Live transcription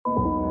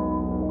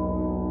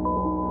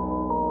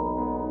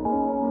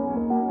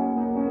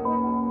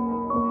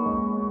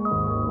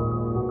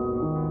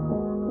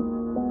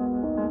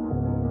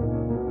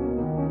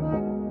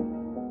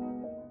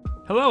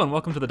Hello and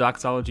welcome to the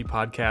Doxology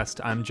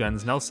Podcast. I'm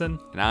Jens Nelson.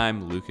 And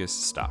I'm Lucas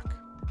Stock.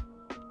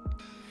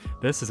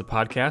 This is a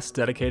podcast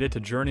dedicated to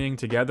journeying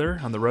together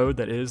on the road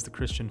that is the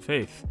Christian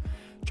faith.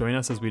 Join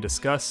us as we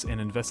discuss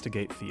and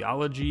investigate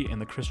theology and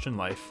the Christian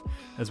life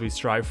as we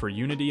strive for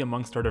unity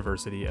amongst our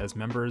diversity as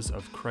members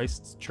of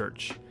Christ's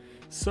church.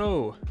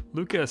 So,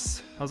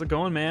 Lucas, how's it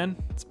going, man?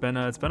 It's been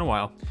a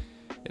while.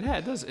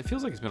 It does. It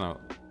feels like it's been a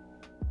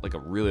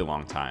really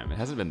long time. It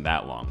hasn't been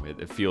that long.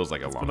 It feels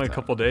like a long time. It's been a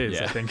couple days,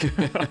 yeah. I think.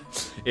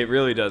 It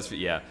really does.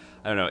 Yeah.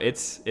 I don't know.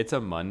 It's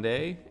a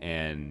Monday,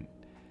 and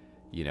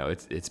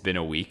it's been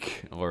a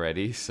week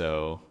already,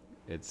 so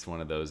it's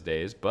one of those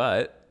days.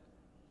 But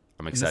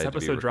I'm excited to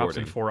be recording. This episode drops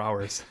in 4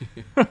 hours.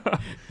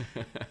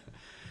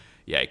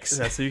 Yikes.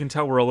 Yeah, so you can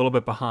tell we're a little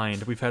bit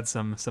behind. We've had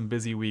some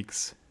busy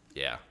weeks.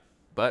 Yeah,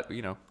 but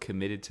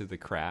committed to the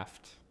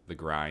craft, the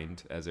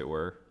grind, as it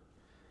were.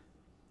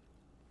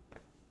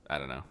 I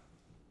don't know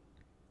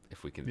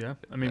if we can. Yeah,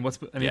 I mean, what's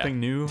anything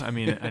new? I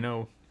mean, I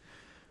know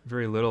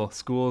very little.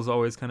 School is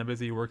always kind of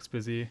busy. Work's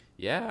busy.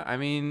 Yeah, I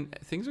mean,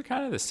 things are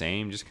kind of the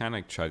same, just kind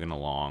of chugging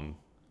along.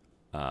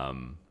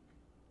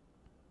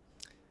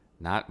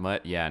 Not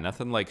much. Yeah,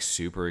 nothing like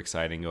super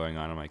exciting going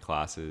on in my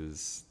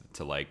classes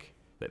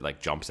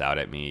that jumps out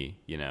at me.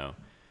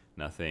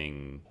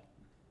 Nothing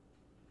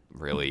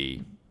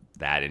really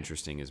that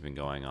interesting has been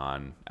going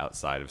on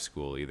outside of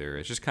school either.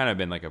 It's just kind of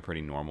been like a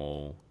pretty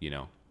normal,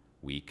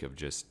 week of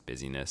just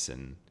busyness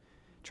and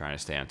trying to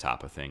stay on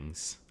top of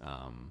things.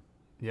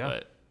 Yeah.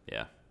 But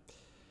yeah.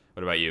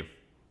 What about you?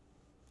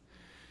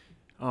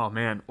 Oh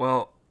man.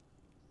 Well,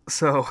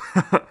 so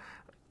I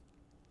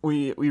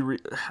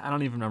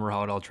don't even remember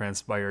how it all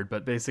transpired,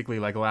 but basically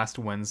last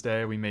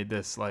Wednesday we made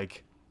this we're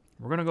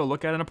going to go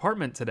look at an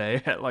apartment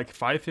today at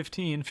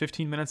 5:15,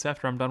 15 minutes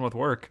after I'm done with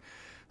work.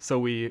 So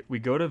we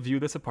go to view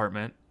this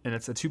apartment, and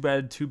it's a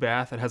 2-bed,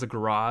 2-bath. It has a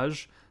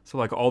garage.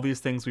 So all these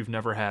things we've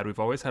never had. We've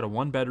always had a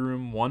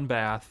 1-bedroom,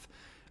 1-bath.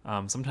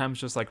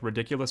 Sometimes just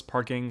ridiculous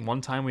parking.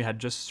 One time we had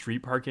just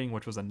street parking,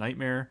 which was a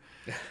nightmare.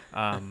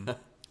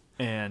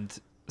 And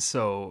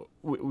so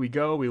we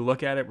go, we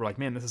look at it. We're like,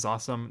 man, this is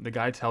awesome. The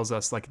guy tells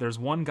us there's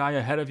one guy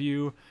ahead of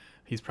you.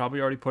 He's probably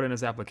already put in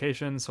his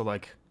application. So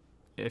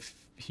if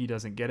he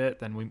doesn't get it,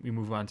 then we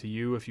move on to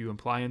you if you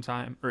apply in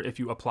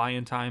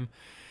time.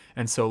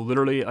 And so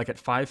literally at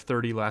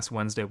 5:30 last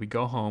Wednesday, we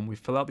go home, we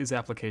fill out these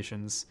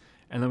applications,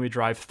 and then we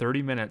drive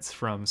 30 minutes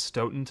from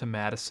Stoughton to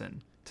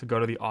Madison to go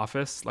to the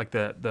office.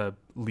 The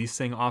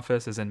leasing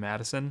office is in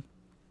Madison.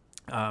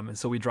 And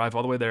so we drive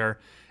all the way there,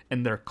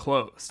 and they're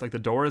closed. The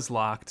door is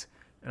locked.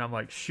 And I'm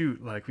like,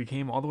 shoot, we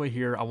came all the way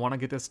here. I want to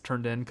get this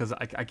turned in because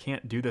I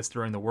can't do this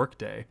during the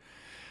workday.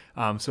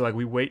 So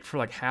we wait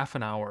for half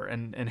an hour,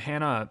 and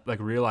Hannah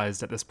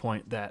realized at this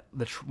point that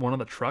one of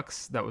the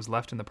trucks that was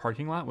left in the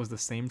parking lot was the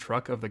same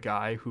truck of the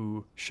guy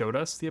who showed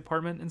us the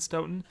apartment in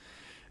Stoughton.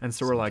 And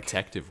so we're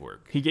detective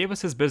work. He gave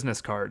us his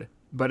business card,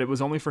 but it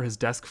was only for his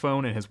desk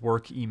phone and his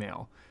work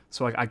email.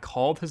 So I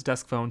called his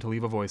desk phone to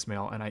leave a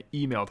voicemail, and I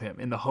emailed him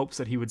in the hopes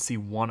that he would see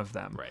one of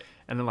them. Right.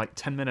 And then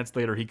 10 minutes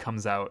later, he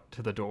comes out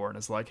to the door and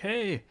is like,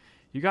 "Hey,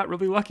 you got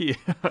really lucky."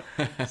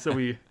 So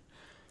we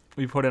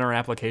put in our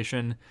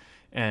application.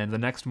 And the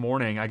next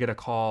morning, I get a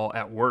call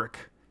at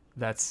work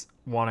that's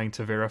wanting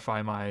to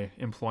verify my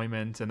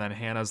employment. And then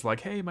Hannah's like,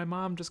 hey, my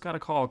mom just got a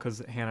call, because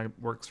Hannah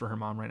works for her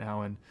mom right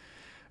now.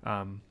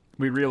 And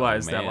we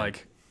realized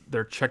that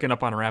they're checking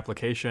up on her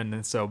application.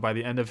 And so by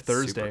the end of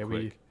Thursday,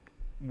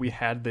 we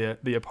had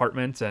the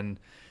apartment. And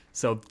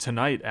so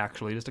tonight,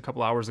 actually, just a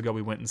couple hours ago,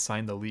 we went and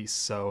signed the lease.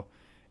 So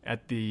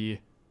at the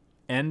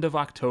end of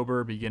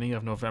October, beginning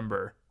of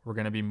November, we're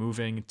going to be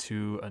moving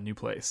to a new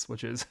place,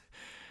 which is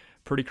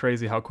pretty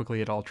crazy how quickly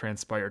it all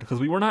transpired, because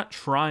we were not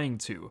trying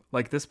to.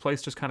 This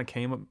place just kind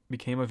of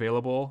became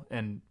available,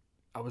 and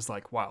I was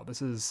like, wow,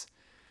 this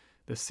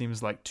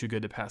seems too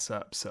good to pass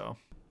up. So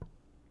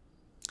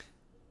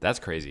that's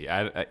crazy.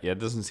 It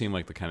doesn't seem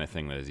like the kind of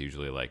thing that is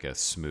usually a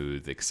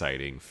smooth,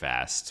 exciting,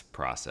 fast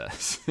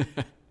process.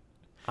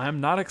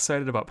 I'm not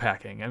excited about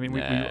packing. I mean, we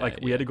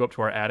had to go up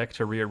to our attic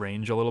to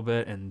rearrange a little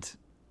bit, and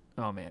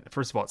oh man,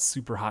 first of all, it's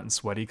super hot and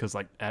sweaty because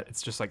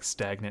it's just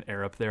stagnant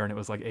air up there, and it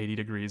was 80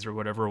 degrees or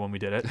whatever when we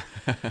did it.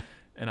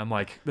 And I'm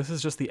like, this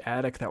is just the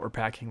attic that we're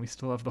packing. We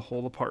still have the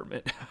whole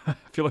apartment. I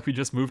feel like we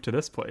just moved to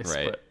this place.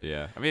 Right. But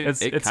yeah. I mean,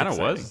 it kind of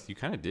was. You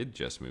kind of did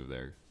just move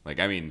there.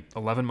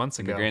 11 months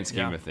ago. In the grand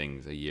scheme of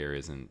things, a year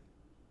isn't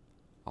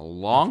a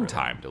long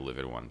time to live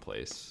in one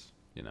place,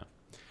 But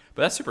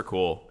that's super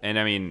cool. And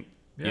I mean,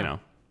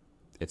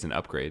 it's an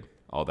upgrade.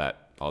 All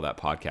that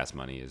podcast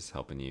money is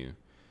helping you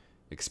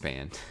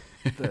expand.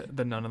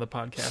 the none of the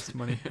podcast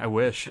money. I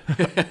wish.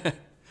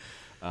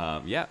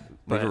 Yeah,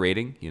 leave a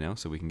rating,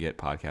 so we can get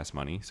podcast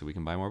money, so we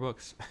can buy more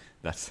books.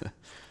 That's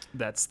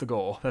the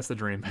goal. That's the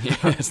dream. Yeah,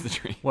 that's the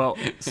dream. Well,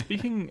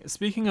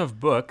 speaking of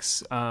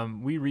books,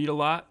 we read a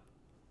lot,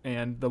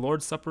 and the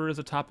Lord's Supper is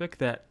a topic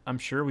that I'm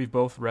sure we've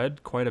both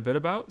read quite a bit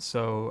about.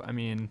 So, I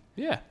mean,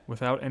 yeah.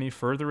 Without any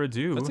further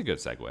ado, that's a good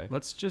segue.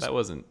 Let's just that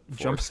wasn't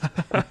forced.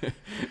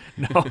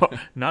 No,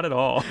 not at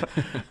all.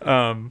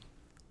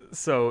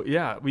 So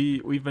yeah,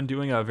 we've been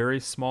doing a very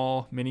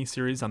small mini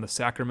series on the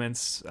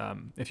sacraments.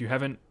 If you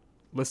haven't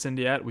listened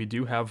yet, we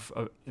do have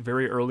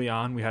very early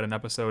on. We had an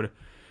episode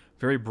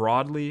very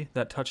broadly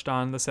that touched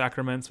on the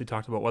sacraments. We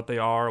talked about what they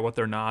are, what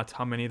they're not,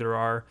 how many there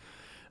are,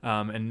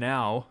 and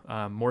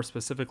now more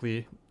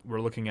specifically,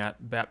 we're looking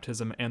at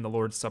baptism and the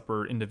Lord's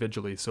Supper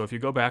individually. So if you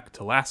go back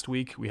to last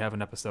week, we have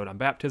an episode on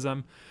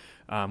baptism,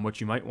 which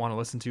you might want to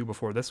listen to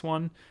before this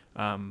one.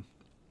 I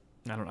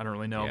don't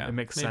really know. Yeah, it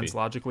makes maybe. sense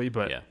logically,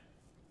 but Yeah.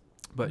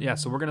 but yeah.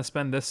 So we're gonna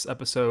spend this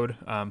episode,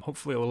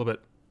 hopefully a little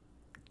bit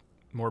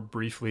more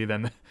briefly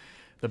than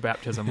the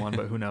baptism one,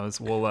 but who knows?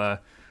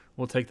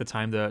 We'll take the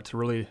time to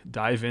really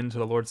dive into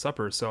the Lord's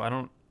Supper. So I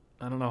don't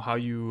know how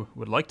you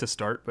would like to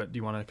start, but do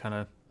you want to kind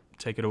of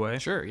take it away?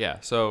 Sure, yeah.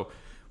 So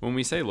when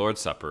we say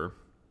Lord's Supper,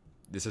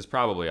 this is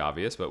probably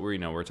obvious, but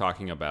we're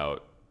talking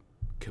about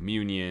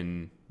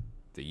communion,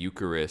 the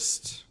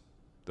Eucharist.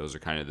 Those are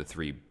kind of the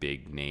three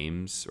big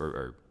names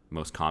or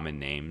most common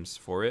names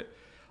for it,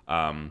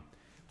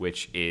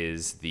 which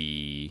is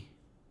the,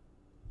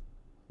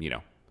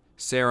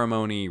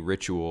 ceremony,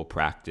 ritual,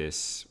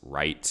 practice,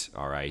 rite,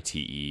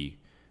 R-I-T-E,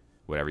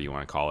 whatever you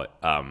want to call it,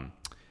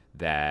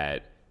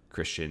 that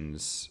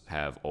Christians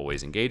have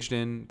always engaged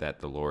in, that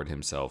the Lord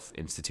himself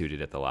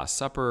instituted at the Last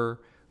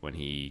Supper when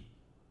he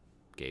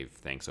gave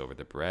thanks over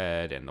the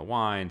bread and the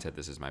wine, said,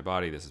 "This is my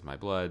body, this is my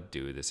blood,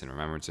 do this in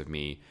remembrance of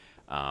me."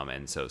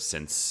 And so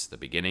since the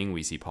beginning,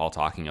 we see Paul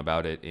talking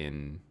about it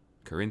in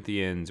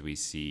Corinthians. We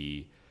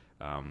see,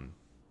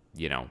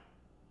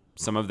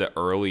 some of the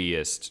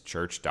earliest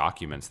church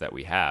documents that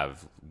we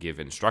have give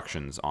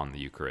instructions on the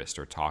Eucharist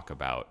or talk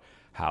about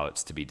how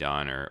it's to be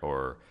done,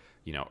 or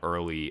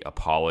early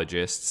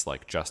apologists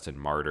like Justin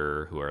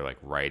Martyr, who are like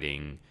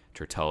writing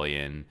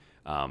Tertullian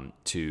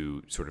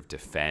to sort of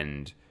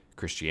defend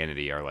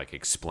Christianity, are like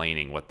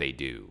explaining what they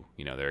do.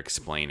 They're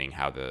explaining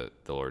how the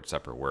Lord's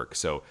Supper works.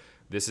 So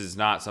this is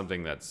not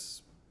something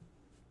that's,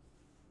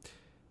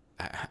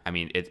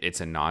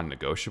 it's a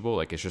non-negotiable.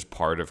 Like, it's just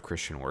part of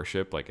Christian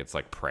worship. Like, it's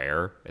like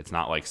prayer. It's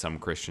not like some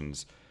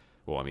Christians,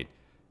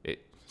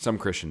 some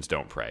Christians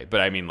don't pray,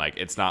 but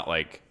it's not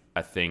like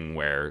a thing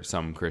where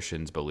some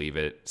Christians believe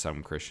it,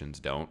 some Christians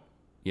don't.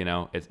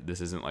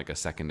 This isn't like a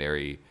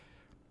secondary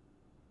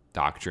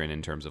doctrine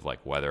in terms of like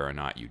whether or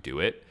not you do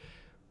it,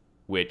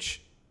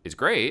 which is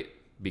great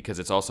because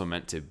it's also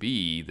meant to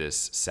be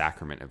this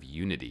sacrament of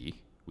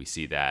unity. We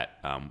see that.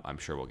 I'm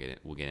sure we'll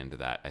get into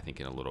that, I think,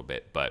 in a little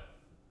bit. But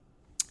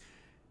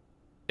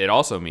it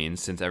also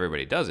means since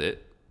everybody does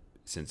it,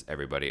 since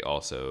everybody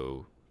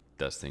also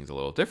does things a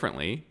little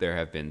differently, there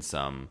have been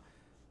some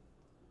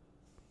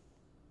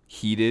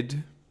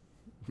heated,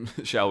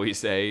 shall we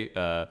say,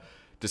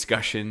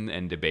 discussion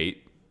and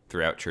debate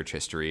throughout church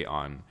history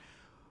on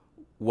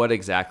what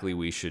exactly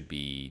we should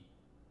be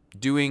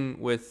doing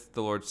with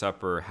the Lord's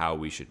Supper, how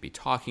we should be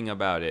talking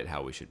about it,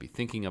 how we should be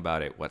thinking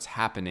about it, what's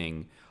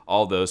happening,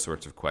 all those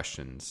sorts of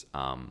questions.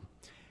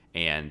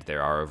 And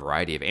there are a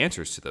variety of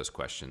answers to those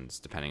questions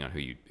depending on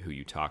who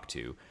you talk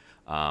to.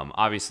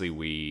 Obviously,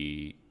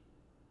 we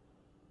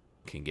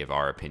can give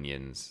our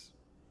opinions,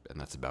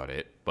 and that's about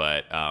it.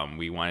 But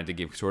we wanted to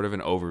give sort of an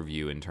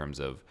overview in terms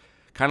of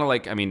kind of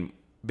like,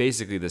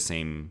 basically the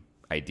same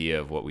idea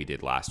of what we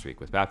did last week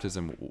with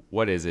baptism.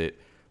 What is it?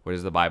 What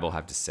does the Bible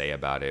have to say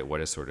about it?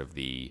 What is sort of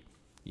the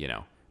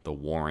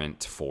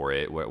warrant for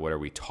it? What are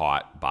we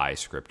taught by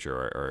Scripture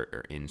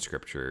or in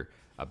Scripture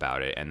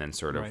about it? And then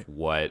sort of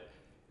what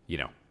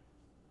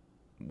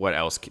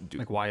else can do?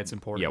 Like why it's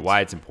important. Yeah,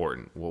 why it's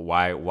important. Well,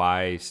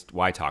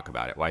 why talk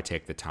about it? Why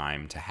take the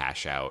time to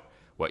hash out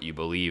what you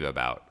believe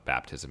about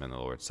baptism and the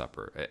Lord's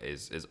Supper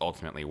is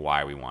ultimately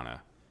why we want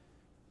to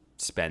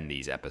spend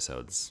these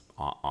episodes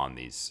on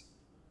these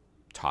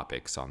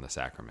topics, on the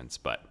sacraments.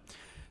 But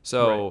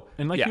so, right.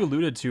 And like you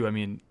alluded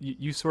to,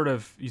 you sort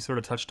of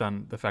touched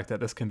on the fact that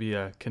this can be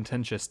a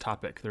contentious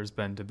topic. There's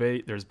been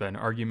debate, there's been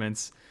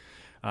arguments.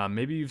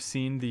 Maybe you've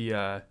seen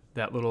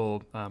that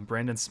little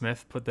Brandon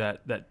Smith put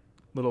that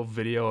little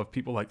video of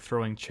people like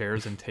throwing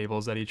chairs and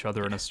tables at each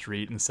other in a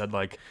street and said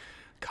like,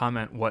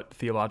 comment what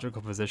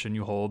theological position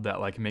you hold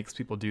that like makes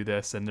people do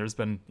this. And there's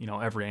been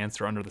every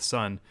answer under the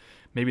sun.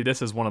 Maybe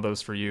this is one of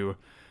those for you.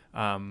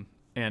 And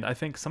I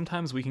think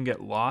sometimes we can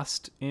get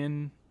lost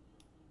in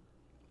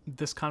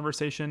this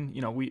conversation.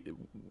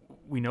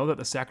 We know that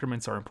the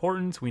sacraments are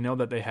important. We know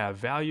that they have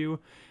value.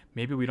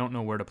 Maybe we don't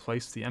know where to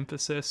place the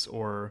emphasis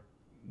or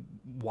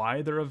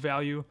why they're of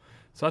value.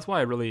 So that's why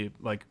I really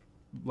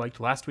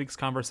liked last week's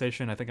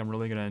conversation. I think I'm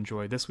really going to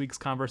enjoy this week's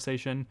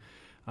conversation.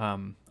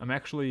 I'm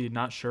actually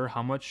not sure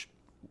how much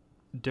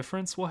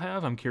difference we'll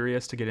have. I'm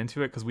curious to get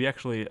into it because we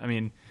actually,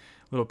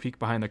 little peek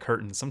behind the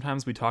curtain.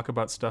 Sometimes we talk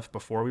about stuff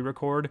before we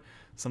record.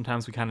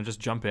 Sometimes we kind of just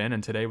jump in,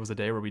 and today was a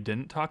day where we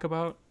didn't talk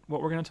about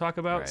what we're going to talk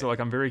about. Right. So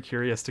I'm very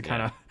curious to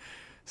kind of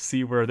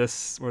see where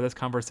this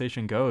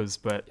conversation goes.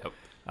 But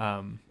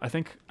I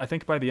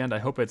think by the end, I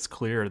hope it's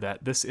clear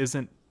that this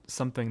isn't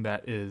something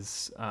that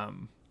is,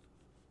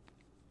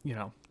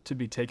 to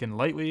be taken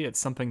lightly. It's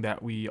something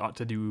that we ought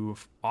to do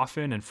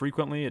often and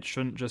frequently. It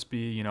shouldn't just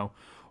be,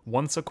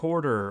 once a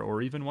quarter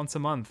or even once a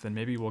month, and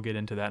maybe we'll get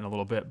into that in a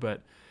little bit.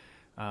 But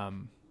I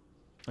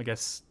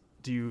guess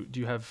do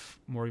you have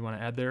more you want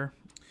to add there?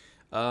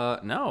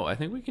 No, I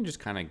think we can just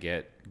kind of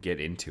get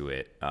into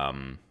it.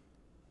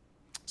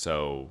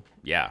 So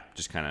yeah,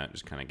 just kind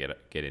of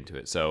get into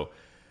it. So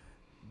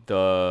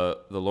the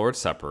Lord's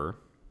Supper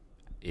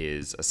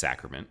is a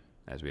sacrament,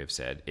 as we have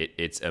said.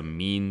 It's a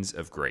means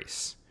of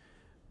grace,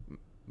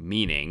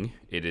 meaning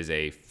it is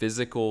a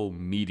physical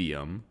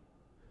medium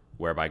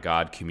whereby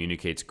God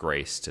communicates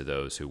grace to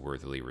those who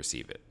worthily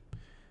receive it.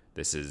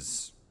 This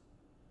is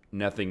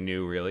nothing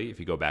new, really. If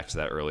you go back to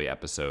that early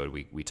episode,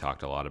 we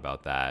talked a lot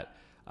about that.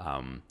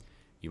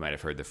 You might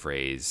have heard the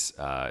phrase,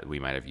 we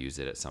might have used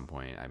it at some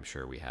point. I'm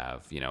sure we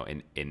have,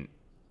 an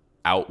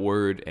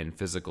outward and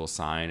physical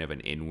sign of an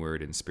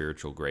inward and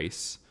spiritual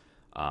grace,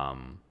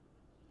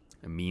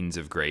 a means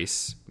of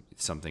grace,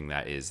 something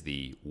that is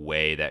the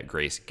way that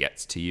grace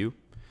gets to you.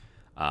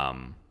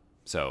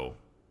 So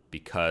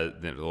because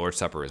the Lord's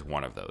Supper is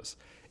one of those,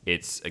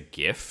 it's a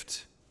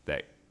gift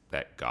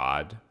that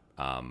God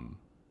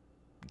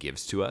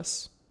gives to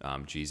us.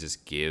 Jesus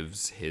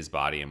gives his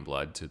body and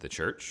blood to the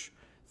church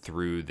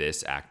through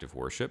this act of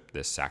worship,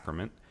 this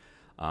sacrament.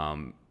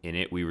 In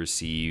it, we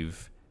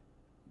receive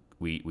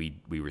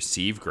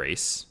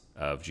grace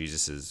of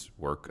Jesus's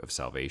work of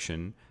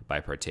salvation by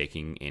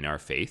partaking in our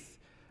faith,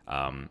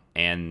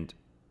 and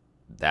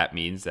that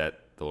means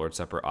that the Lord's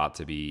Supper ought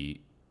to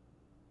be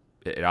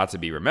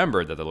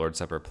remembered that the Lord's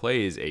Supper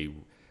plays a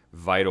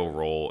vital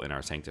role in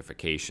our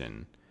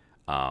sanctification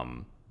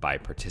by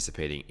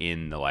participating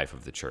in the life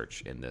of the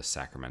church in this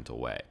sacramental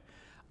way.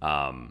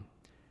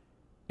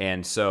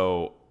 And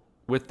so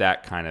with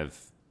that kind of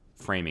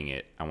framing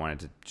it, I wanted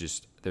to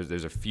just,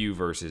 there's a few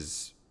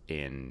verses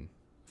in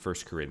 1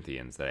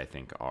 Corinthians that I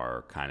think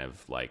are kind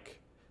of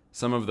like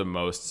some of the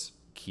most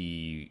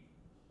key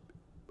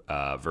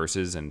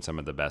verses and some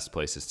of the best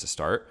places to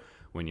start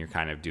when you're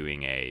kind of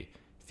doing a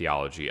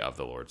theology of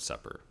the Lord's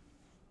Supper.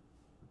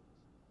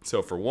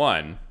 So for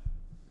one,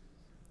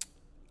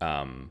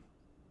 Paul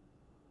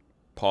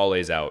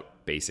lays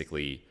out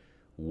basically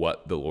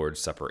what the Lord's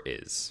Supper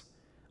is.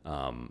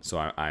 So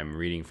I'm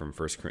reading from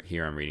 1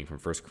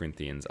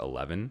 Corinthians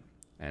 11,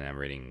 and I'm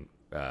reading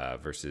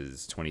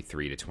verses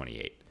 23 to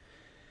 28.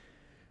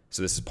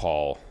 So this is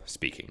Paul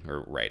speaking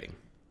or writing.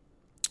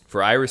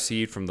 For I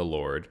received from the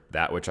Lord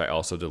that which I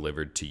also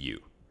delivered to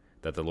you,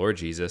 that the Lord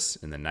Jesus,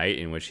 in the night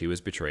in which he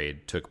was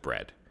betrayed, took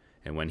bread.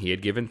 And when he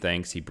had given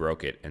thanks, he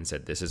broke it and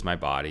said, "This is my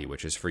body,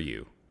 which is for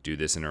you. Do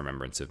this in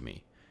remembrance of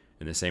me."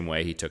 In the same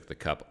way, he took the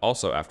cup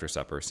also after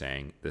supper,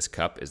 saying, "This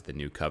cup is the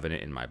new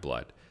covenant in my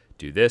blood.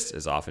 Do this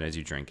as often as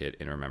you drink it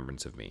in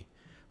remembrance of me.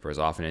 For as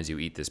often as you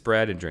eat this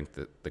bread and drink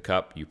the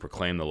cup, you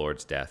proclaim the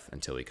Lord's death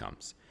until he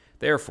comes.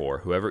 Therefore,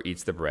 whoever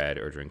eats the bread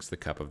or drinks the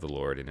cup of the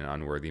Lord in an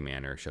unworthy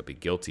manner shall be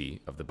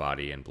guilty of the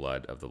body and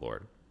blood of the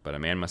Lord. But a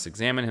man must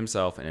examine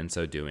himself, and in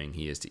so doing,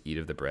 he is to eat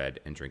of the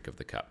bread and drink of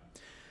the cup."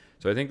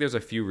 So I think there's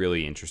a few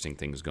really interesting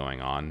things going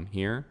on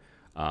here,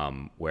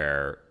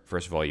 where,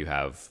 first of all, you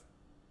have,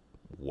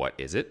 what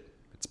is it?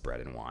 It's bread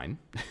and wine.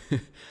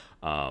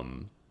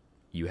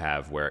 You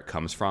have where it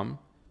comes from.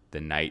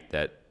 The night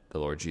that the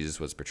Lord Jesus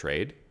was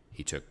betrayed,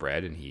 he took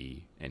bread and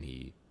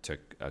he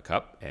took a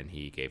cup and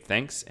he gave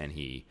thanks and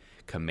he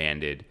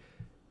commanded,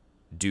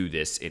 "Do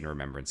this in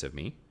remembrance of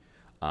me."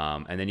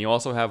 And then you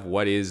also have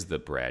what is the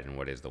bread and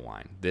what is the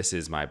wine. This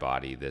is my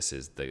body. This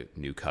is the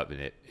new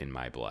covenant in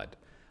my blood,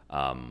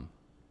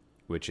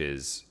 which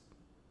is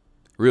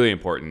really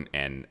important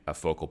and a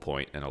focal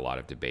point in a lot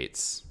of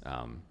debates,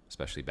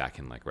 especially back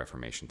in like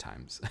Reformation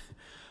times.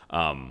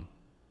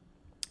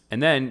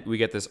 And then we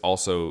get this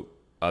other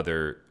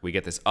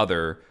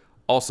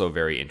also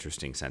very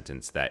interesting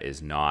sentence that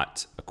is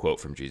not a quote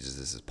from Jesus.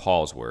 This is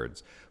Paul's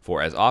words.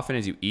 For as often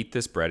as you eat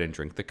this bread and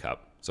drink the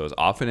cup, so as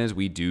often as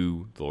we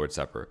do the Lord's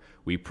Supper,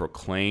 we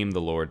proclaim the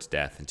Lord's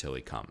death until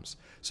he comes.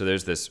 So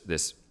there's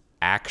this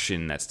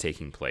action that's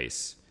taking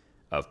place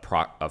of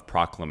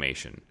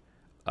proclamation,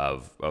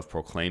 of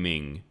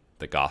proclaiming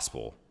the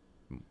gospel,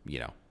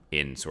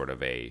 in sort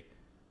of a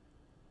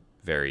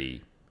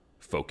very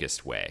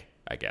focused way,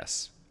 I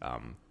guess.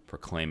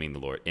 Proclaiming the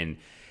Lord in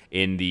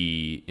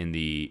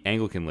the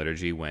Anglican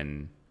liturgy,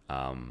 when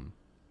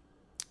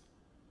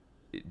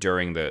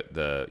during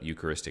the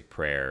Eucharistic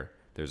prayer,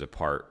 there's a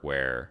part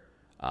where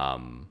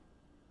the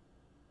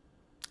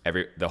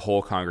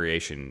whole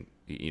congregation,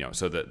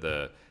 so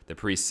the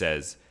priest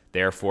says,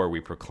 "Therefore we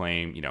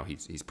proclaim,"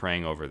 he's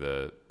praying over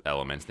the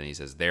elements, then he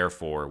says,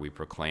 "Therefore we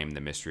proclaim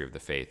the mystery of the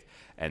faith,"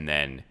 and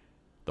then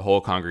the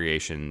whole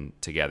congregation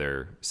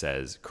together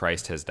says,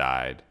 "Christ has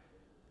died,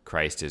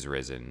 Christ is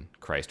risen,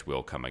 Christ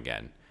will come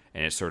again."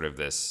 And it's sort of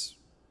this,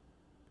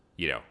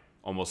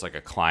 almost like a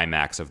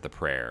climax of the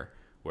prayer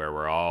where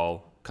we're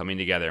all coming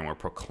together and we're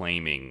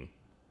proclaiming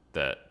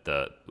the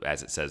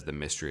as it says, the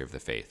mystery of the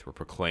faith. We're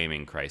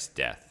proclaiming Christ's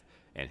death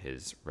and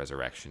his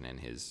resurrection and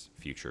his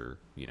future,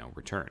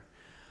 return.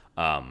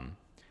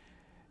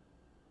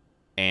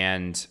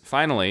 And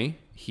finally,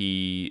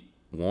 he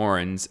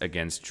warns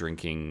against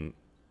drinking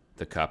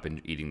the cup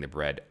and eating the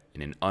bread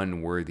in an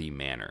unworthy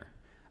manner.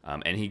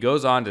 And he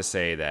goes on to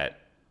say that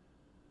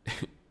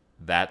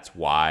that's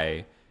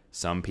why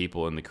some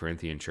people in the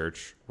Corinthian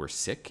church were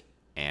sick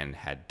and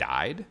had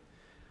died,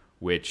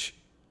 which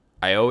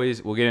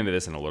we'll get into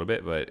this in a little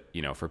bit, but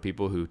for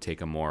people who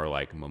take a more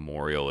like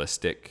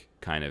memorialistic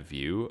kind of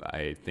view,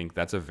 I think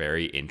that's a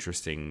very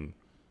interesting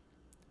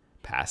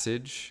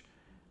passage.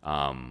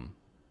 And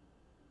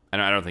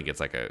I don't think it's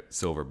like a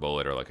silver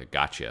bullet or like a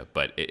gotcha,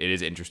 but it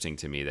is interesting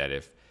to me that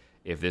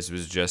if this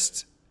was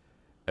just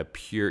a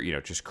pure,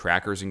 just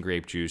crackers and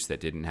grape juice that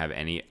didn't have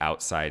any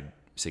outside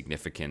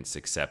significance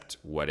except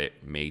what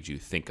it made you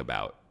think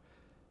about,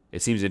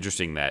 it seems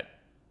interesting that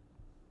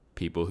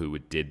people who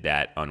did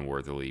that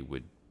unworthily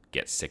would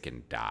get sick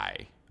and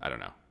die. I don't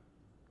know.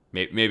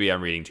 Maybe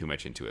I'm reading too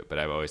much into it, but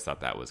I've always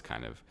thought that was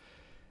kind of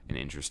an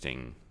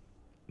interesting.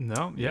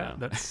 No, yeah,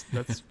 that's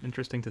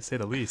interesting to say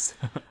the least.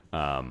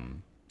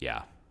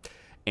 Yeah.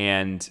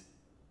 And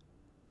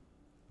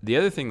the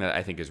other thing that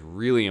I think is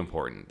really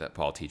important that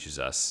Paul teaches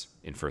us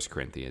in 1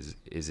 Corinthians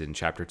is in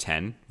chapter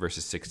 10,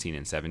 verses 16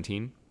 and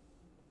 17.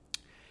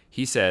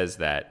 He says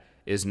that,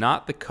 "Is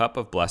not the cup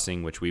of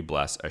blessing which we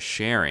bless a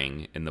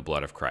sharing in the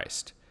blood of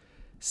Christ?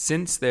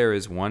 Since there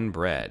is one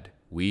bread,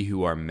 we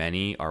who are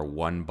many are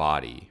one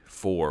body,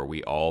 for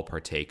we all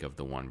partake of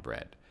the one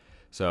bread."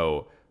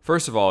 So,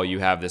 first of all, you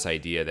have this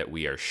idea that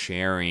we are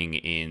sharing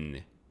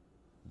in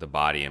the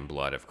body and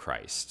blood of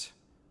Christ,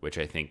 which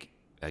I think,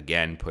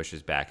 again,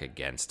 pushes back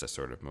against a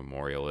sort of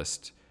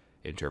memorialist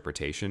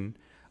interpretation.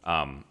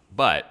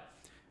 But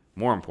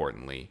more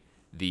importantly,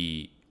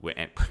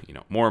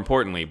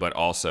 but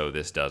also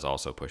this does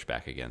also push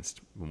back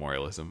against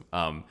memorialism.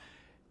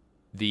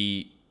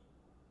 The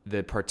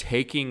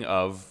partaking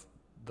of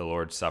the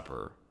Lord's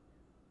Supper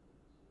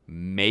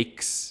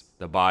makes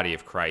the body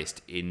of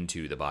Christ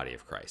into the body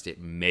of Christ. It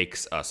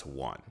makes us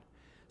one.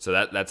 So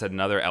that's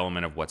another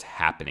element of what's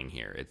happening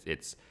here.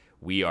 It's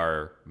we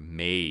are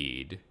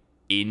made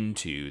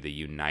into the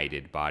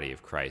united body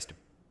of Christ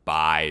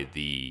by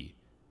the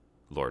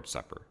Lord's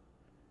Supper.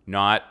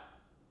 Not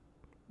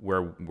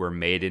we're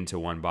made into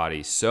one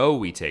body so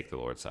we take the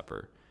Lord's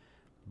Supper,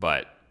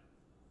 but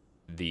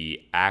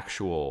the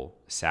actual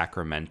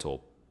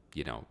sacramental,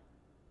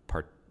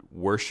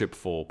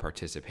 worshipful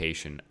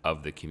participation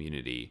of the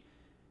community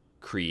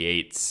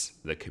creates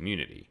the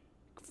community,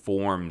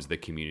 forms the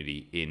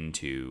community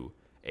into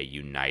a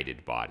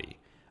united body,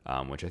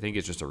 which I think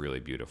is just a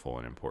really beautiful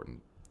and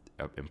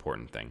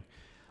important thing.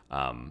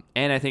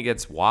 And I think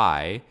it's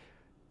why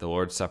the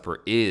Lord's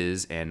Supper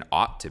is and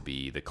ought to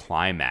be the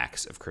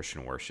climax of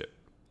Christian worship.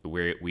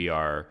 We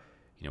are,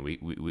 we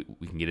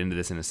can get into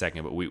this in a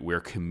second, but we're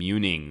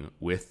communing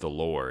with the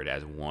Lord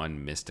as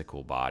one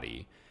mystical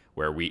body,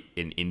 where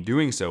in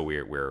doing so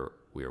we're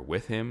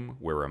with Him.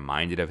 We're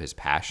reminded of His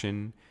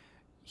passion.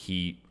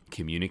 He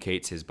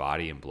communicates His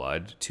body and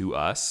blood to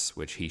us,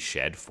 which He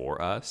shed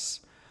for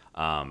us,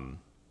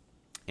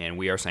 and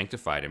we are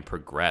sanctified and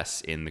progress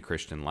in the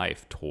Christian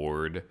life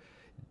toward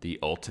the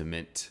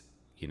ultimate,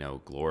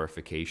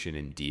 glorification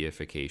and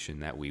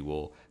deification that we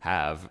will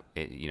have,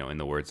 in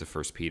the words of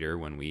 1 Peter,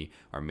 when we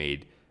are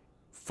made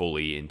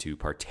fully into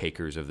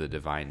partakers of the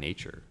divine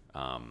nature.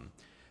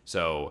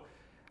 So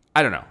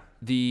I don't know.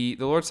 The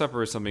Lord's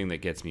Supper is something that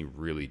gets me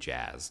really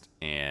jazzed,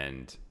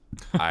 and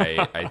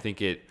I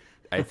think it,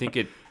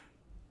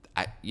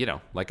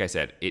 like I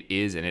said, it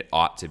is and it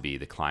ought to be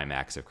the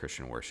climax of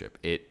Christian worship.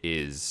 It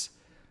is,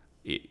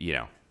 it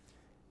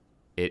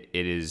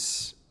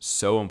is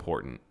so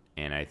important,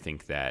 and I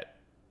think that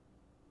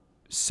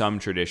some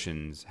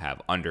traditions have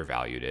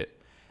undervalued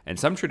it, and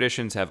some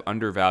traditions have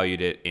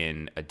undervalued it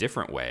in a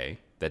different way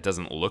that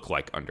doesn't look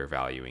like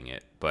undervaluing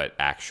it, but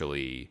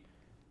actually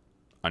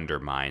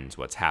undermines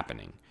what's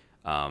happening.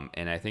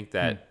 And I think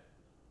that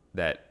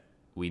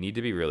we need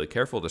to be really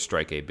careful to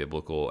strike a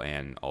biblical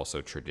and also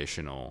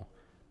traditional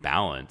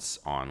balance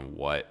on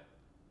what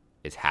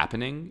is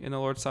happening in the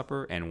Lord's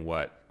Supper and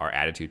what our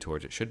attitude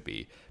towards it should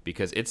be,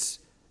 because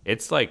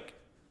it's like,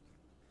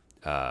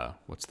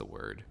 what's the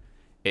word?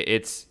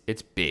 It's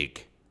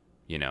big,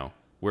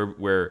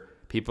 where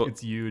people,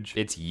 it's huge.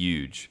 It's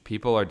huge.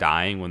 People are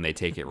dying when they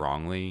take it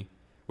wrongly.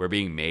 We're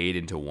being made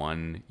into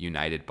one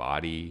united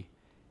body.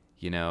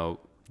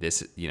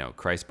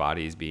 Christ's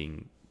body is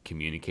being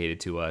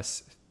communicated to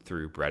us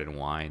through bread and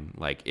wine.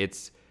 Like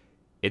it's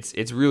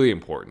really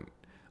important.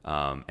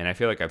 And I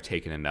feel like I've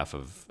taken enough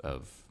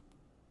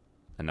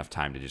enough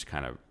time to just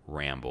kind of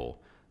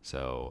ramble.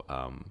 So,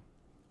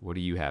 what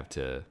do you have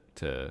to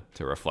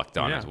reflect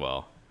on as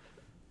well?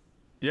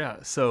 Yeah.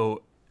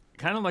 So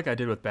kind of like I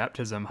did with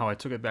baptism, how I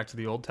took it back to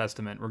the Old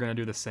Testament, we're going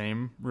to do the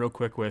same real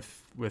quick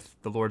with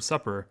the Lord's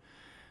Supper.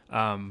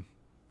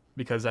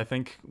 Because I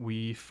think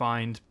we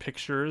find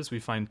pictures, we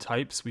find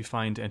types, we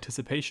find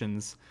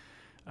anticipations.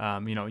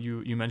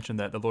 You mentioned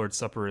that the Lord's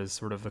Supper is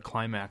sort of the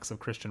climax of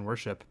Christian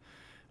worship.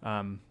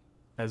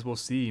 As we'll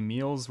see,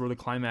 meals were the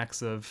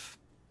climax of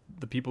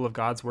the people of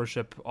God's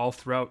worship all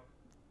throughout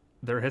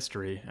their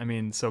history. I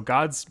mean, so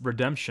God's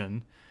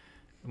redemption,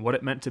 what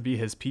it meant to be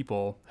His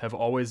people, have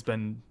always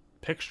been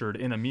pictured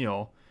in a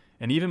meal.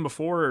 And even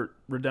before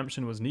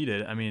redemption was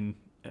needed, I mean,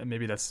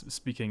 maybe that's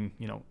speaking,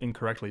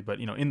 incorrectly, but,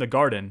 in the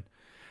garden,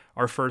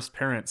 our first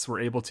parents were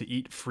able to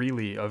eat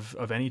freely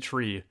of any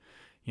tree,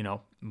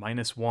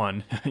 minus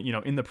one,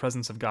 in the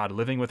presence of God,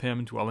 living with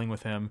him, dwelling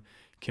with him,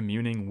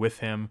 communing with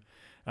him.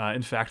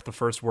 In fact, the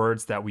first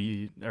words that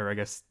the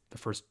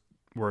first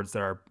words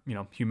that our,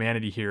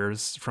 humanity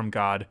hears from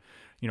God,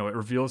 it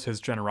reveals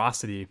his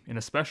generosity, and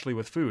especially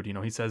with food.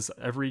 He says,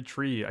 every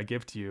tree I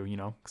give to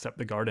you, except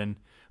the garden,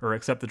 or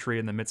except the tree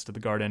in the midst of the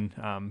garden,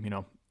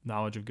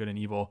 knowledge of good and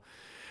evil.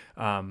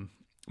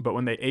 But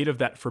when they ate of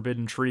that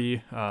forbidden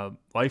tree,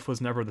 life was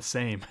never the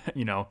same.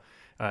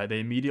 They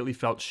immediately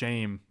felt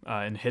shame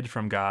and hid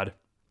from God.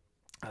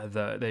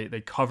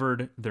 They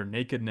covered their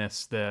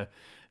nakedness. They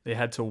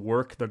had to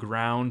work the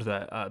ground.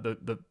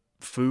 The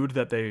food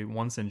that they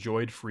once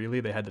enjoyed freely,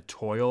 they had to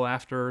toil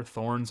after.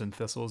 Thorns and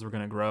thistles were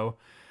going to grow.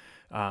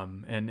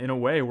 And in a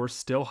way, we're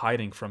still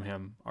hiding from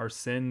him. Our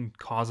sin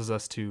causes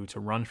us to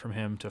run from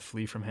him, to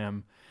flee from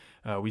him.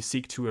 We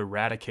seek to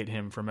eradicate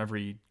him from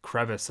every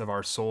crevice of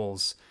our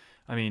souls.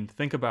 I mean,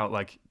 think about,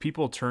 like,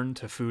 people turn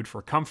to food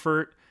for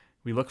comfort.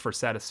 We look for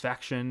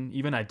satisfaction,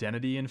 even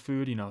identity in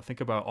food.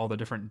 Think about all the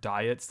different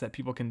diets that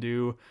people can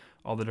do,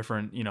 all the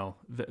different,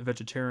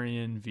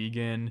 vegetarian,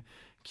 vegan,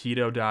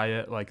 keto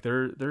diet. Like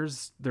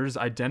there's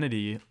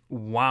identity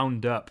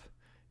wound up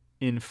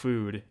in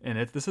food,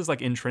 and this is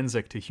like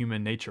intrinsic to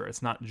human nature.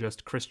 It's not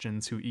just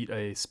Christians who eat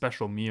a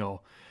special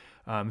meal.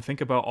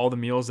 Think about all the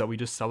meals that we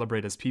just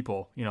celebrate as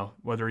people.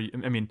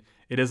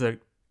 It is a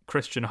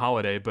Christian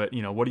holiday, but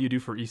what do you do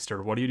for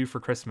Easter? What do you do for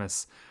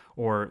Christmas?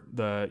 Or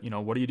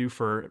what do you do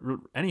for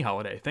any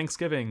holiday?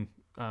 Thanksgiving,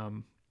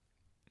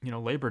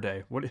 Labor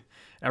Day.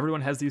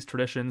 Everyone has these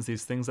traditions,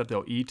 these things that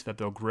they'll eat, that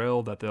they'll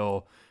grill, that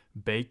they'll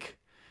bake.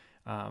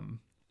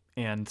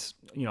 And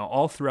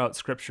all throughout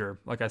Scripture,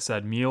 like I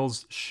said,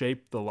 meals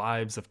shape the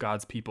lives of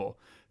God's people.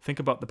 Think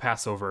about the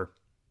Passover,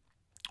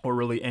 or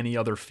really any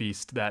other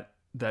feast that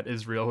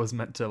Israel was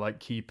meant to like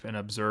keep and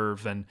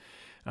observe. And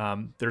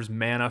there's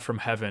manna from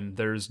heaven.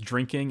 There's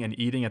drinking and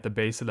eating at the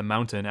base of the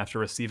mountain after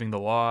receiving the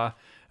law,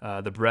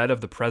 the bread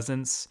of the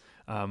presence,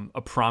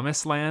 a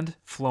promised land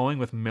flowing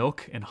with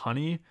milk and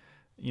honey.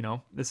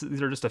 These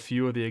are just a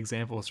few of the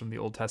examples from the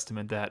Old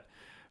Testament that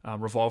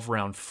revolve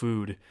around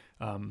food.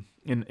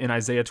 In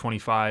Isaiah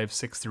 25,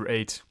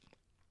 6-8,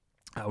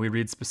 we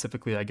read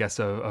specifically, I guess,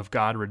 of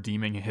God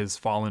redeeming his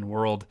fallen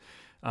world.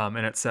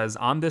 And it says,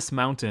 "On this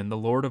mountain, the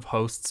Lord of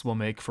hosts will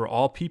make for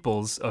all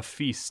peoples a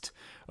feast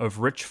of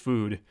rich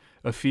food,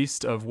 a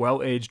feast of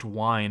well-aged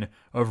wine,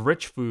 of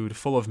rich food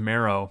full of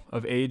marrow,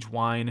 of aged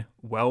wine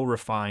well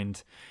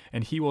refined.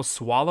 And he will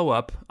swallow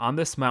up on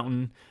this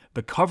mountain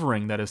the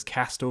covering that is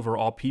cast over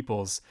all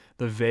peoples,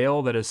 the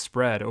veil that is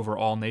spread over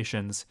all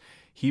nations.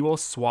 He will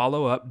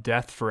swallow up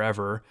death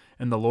forever,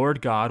 and the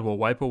Lord God will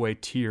wipe away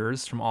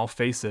tears from all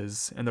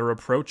faces, and the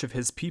reproach of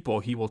his people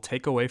he will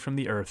take away from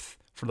the earth,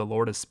 for the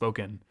Lord has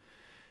spoken."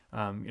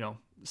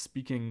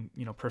 Speaking,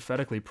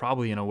 prophetically,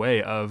 probably in a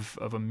way of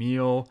a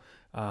meal,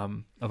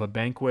 of a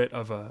banquet,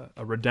 of a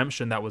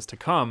redemption that was to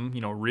come,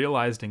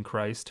 realized in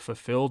Christ,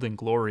 fulfilled in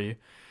glory.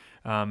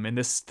 And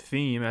this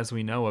theme, as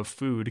we know, of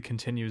food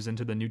continues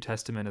into the New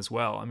Testament as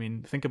well. I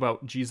mean, think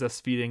about Jesus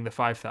feeding the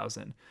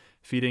 5,000,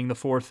 feeding the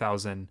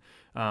 4,000,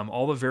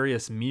 all the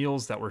various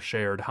meals that were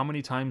shared. How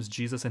many times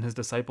Jesus and his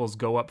disciples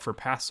go up for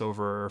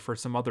Passover or for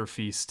some other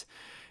feast?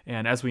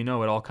 And as we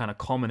know, it all kind of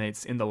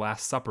culminates in the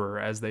Last Supper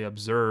as they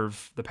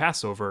observe the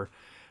Passover.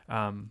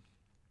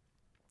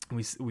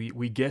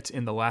 We get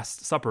in the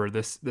Last Supper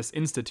this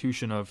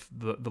institution of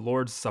the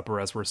Lord's Supper,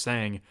 as we're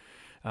saying.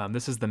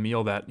 This is the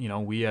meal that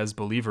we as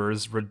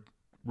believers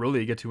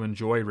really get to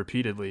enjoy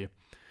repeatedly.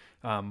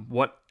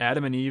 What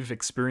Adam and Eve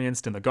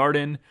experienced in the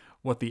garden,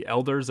 what the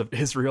elders of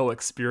Israel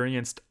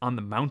experienced on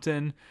the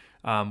mountain,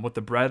 what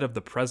the bread of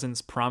the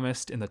presence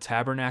promised in the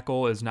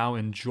tabernacle is now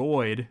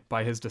enjoyed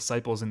by his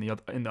disciples in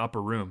the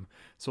upper room.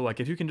 So, like,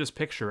 if you can just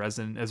picture as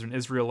an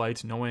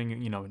Israelite,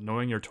 knowing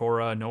your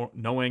Torah,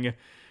 knowing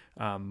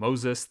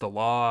Moses, the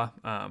law,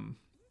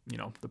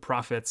 the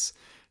prophets,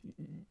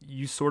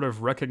 you sort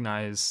of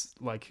recognize,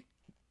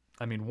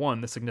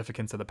 one, the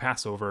significance of the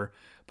Passover,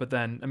 but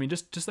then,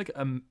 just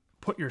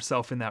put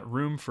yourself in that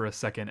room for a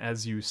second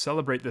as you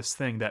celebrate this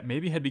thing that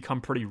maybe had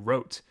become pretty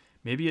rote.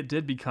 Maybe it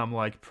did become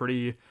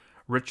pretty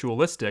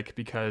ritualistic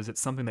because it's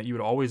something that you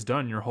had always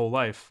done your whole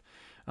life.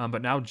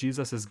 But now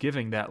Jesus is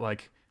giving that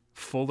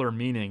fuller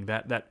meaning,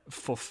 that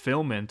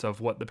fulfillment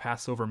of what the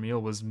Passover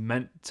meal was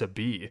meant to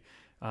be.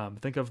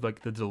 Think of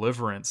the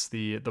deliverance,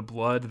 the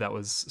blood that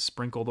was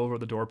sprinkled over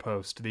the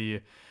doorpost,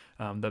 the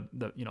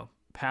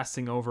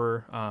passing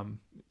over,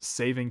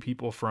 saving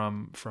people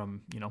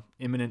from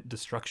imminent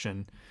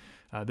destruction.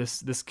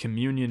 This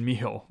communion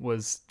meal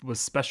was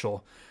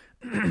special,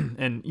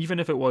 and even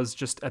if it was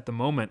just at the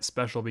moment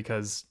special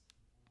because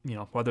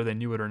whether they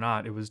knew it or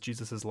not, it was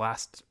Jesus's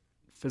last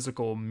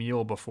physical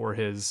meal before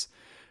his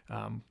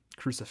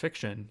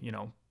crucifixion.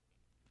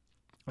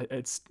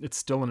 It's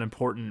still an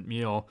important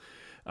meal.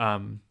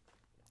 And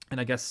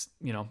I guess,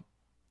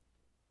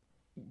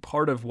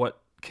 part of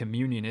what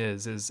communion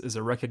is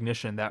a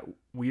recognition that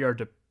we are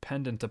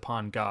dependent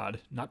upon God,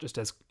 not just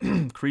as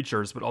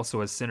creatures, but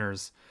also as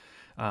sinners.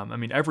 I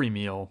mean, every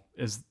meal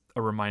is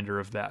a reminder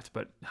of that,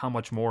 but how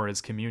much more is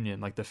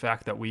communion? Like the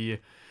fact that the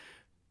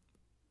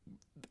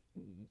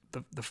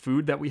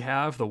food that we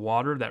have, the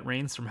water that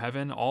rains from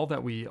heaven, all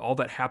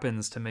that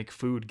happens to make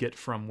food get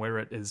from where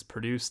it is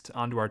produced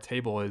onto our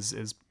table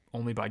is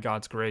only by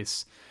God's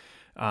grace.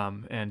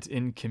 And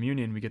in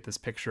communion, we get this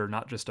picture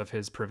not just of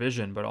his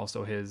provision, but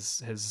also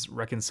his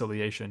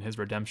reconciliation, his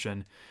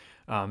redemption.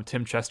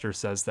 Tim Chester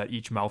says that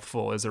each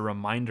mouthful is a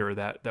reminder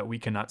that we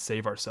cannot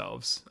save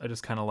ourselves. I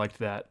just kind of liked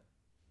that,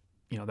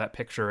 that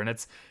picture. And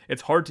it's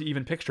hard to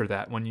even picture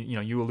that when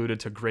you alluded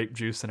to grape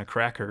juice and a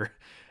cracker.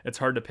 It's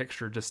hard to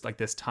picture just like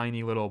this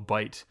tiny little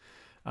bite.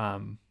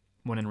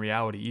 When in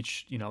reality,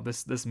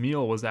 this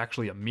meal was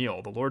actually a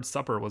meal. The Lord's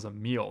Supper was a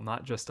meal,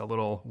 not just a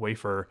little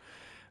wafer.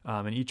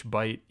 And each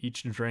bite,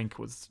 each drink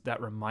was that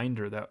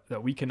reminder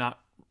that we cannot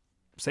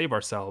save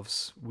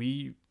ourselves.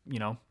 We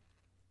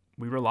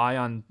rely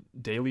on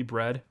daily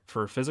bread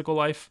for physical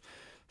life.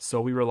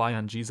 So we rely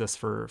on Jesus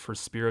for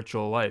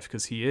spiritual life,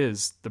 because he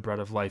is the bread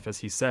of life, as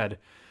he said.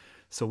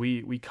 So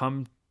we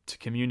come to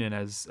communion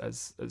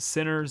as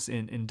sinners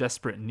in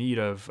desperate need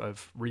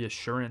of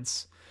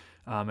reassurance.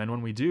 And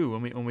when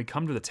we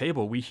come to the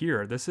table, we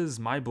hear, "This is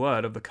my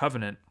blood of the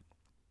covenant,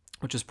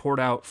 which is poured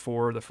out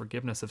for the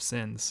forgiveness of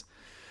sins."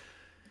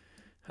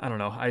 I don't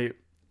know. I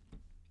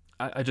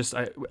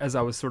as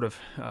I was sort of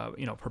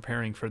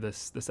preparing for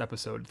this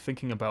episode,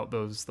 thinking about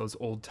those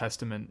Old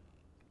Testament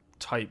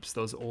types,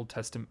 those Old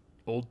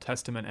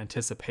Testament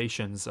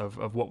anticipations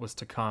of what was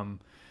to come.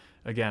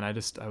 Again, I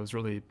was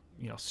really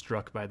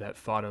struck by that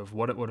thought of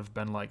what it would have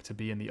been like to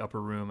be in the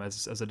upper room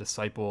as a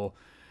disciple.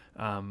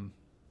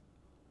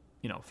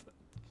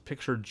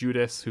 Picture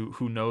Judas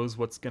who knows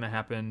what's going to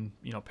happen.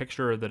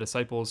 Picture the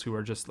disciples who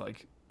are just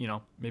like,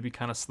 maybe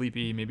kind of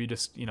sleepy, maybe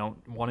just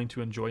wanting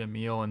to enjoy a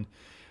meal, and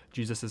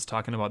Jesus is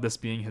talking about this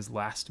being his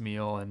last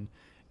meal and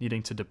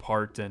needing to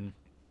depart, and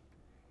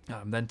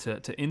then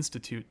to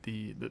institute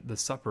the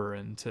supper,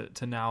 and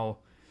to now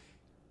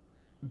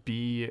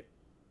be,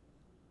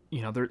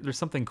 there's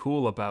something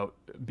cool about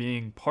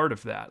being part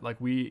of that. Like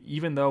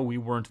even though we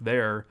weren't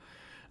there,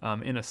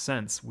 in a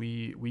sense,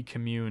 we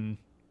commune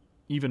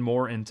even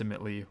more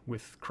intimately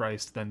with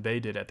Christ than they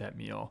did at that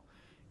meal.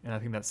 And I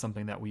think that's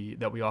something that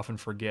we often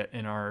forget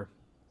in our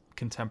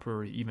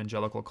contemporary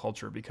evangelical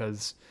culture,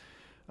 because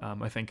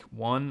I think,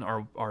 one,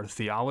 our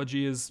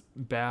theology is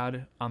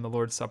bad on the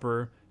Lord's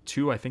Supper.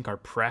 Two, I think our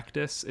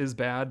practice is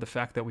bad. The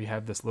fact that we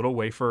have this little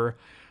wafer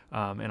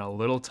and a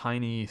little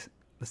tiny,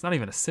 it's not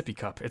even a sippy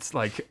cup. It's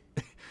like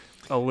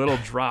a little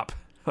drop,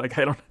 like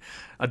a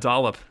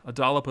dollop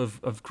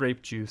of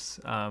grape juice.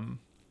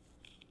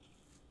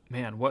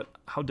 Man,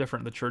 how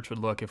different the church would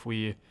look if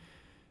we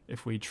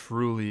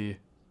truly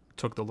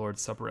took the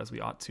Lord's Supper as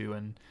we ought to.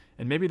 And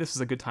maybe this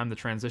is a good time to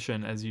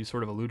transition, as you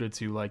sort of alluded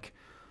to, like,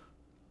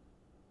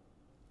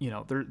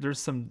 there's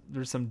some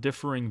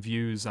differing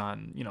views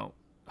on,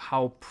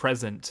 how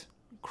present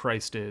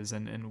Christ is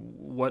and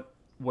what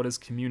is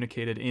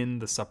communicated in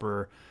the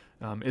supper.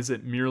 Is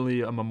it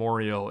merely a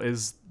memorial?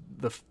 Is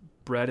the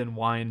bread and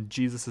wine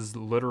Jesus'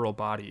 literal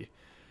body?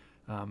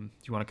 Do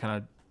you want to kind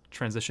of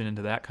transition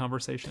into that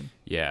conversation?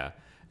 Yeah.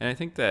 And I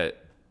think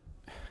that,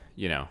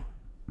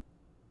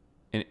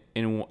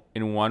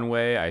 in one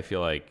way, I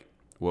feel like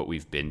what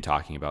we've been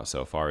talking about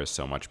so far is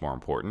so much more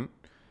important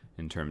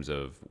in terms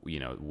of,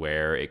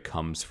 where it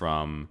comes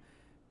from,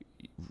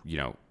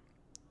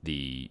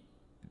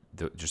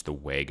 just the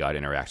way God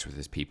interacts with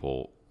his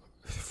people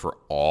for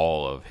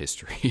all of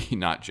history,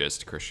 not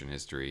just Christian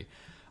history,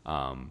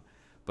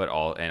 but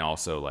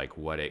also like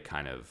what it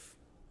kind of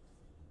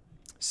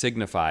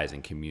signifies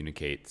and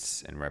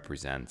communicates and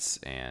represents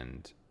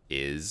and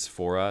is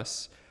for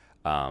us.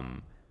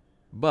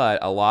 But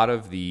a lot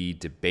of the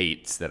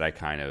debates that I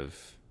kind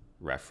of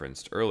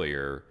referenced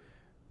earlier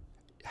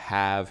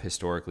have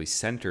historically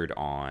centered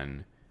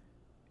on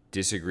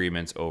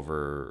disagreements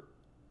over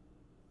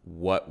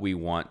what we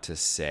want to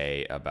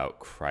say about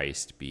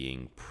Christ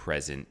being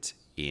present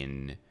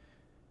in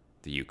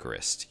the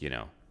Eucharist.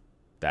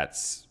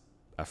 That's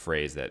a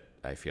phrase that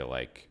I feel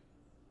like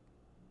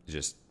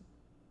just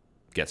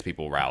gets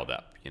people riled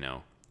up,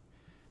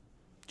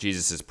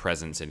 Jesus'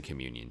 presence in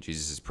communion,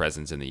 Jesus'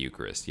 presence in the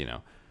Eucharist,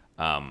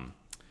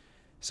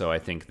 So I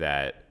think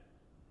that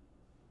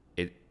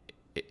it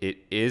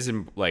is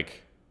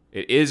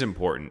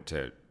important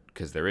to,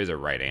 because there is a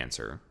right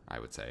answer, I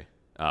would say.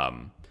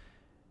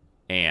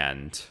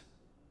 And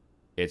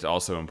it's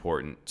also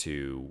important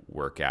to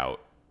work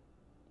out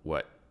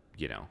what,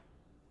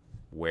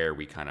 where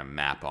we kind of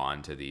map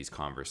onto these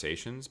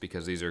conversations,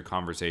 because these are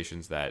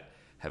conversations that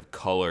have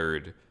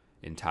colored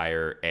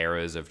entire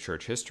eras of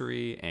church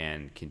history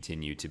and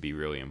continue to be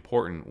really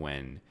important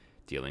when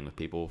dealing with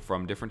people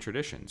from different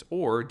traditions,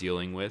 or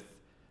dealing with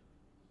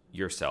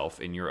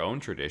yourself in your own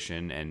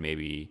tradition, and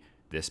maybe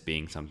this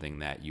being something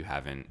that you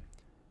haven't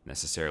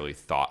necessarily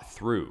thought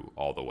through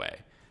all the way.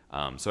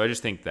 So I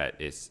just think that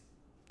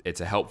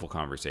it's a helpful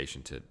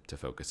conversation to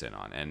focus in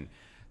on. And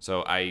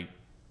so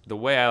the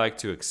way I like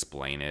to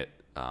explain it,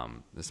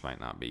 this might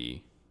not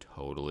be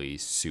totally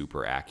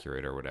super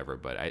accurate or whatever,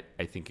 but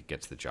I think it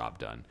gets the job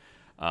done.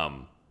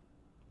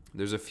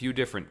 There's a few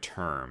different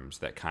terms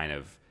that kind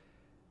of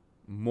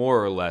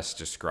more or less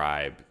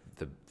describe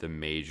the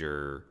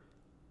major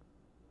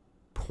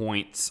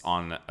points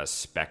on a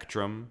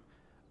spectrum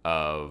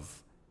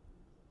of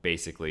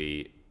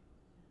basically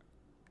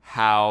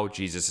how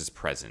Jesus is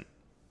present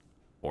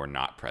or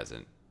not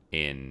present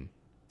in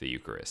the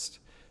Eucharist.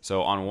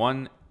 So on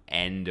one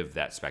end of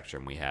that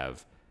spectrum, we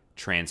have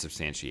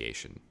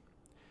transubstantiation,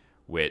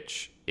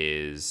 which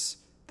is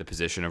the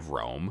position of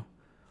Rome.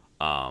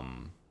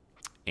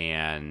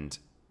 And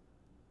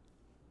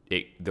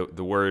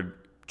the word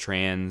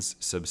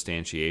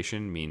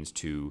transubstantiation means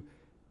to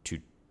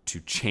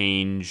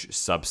change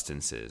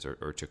substances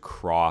or to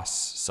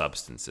cross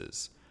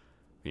substances.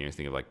 You know,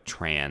 think of like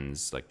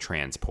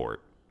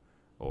transport,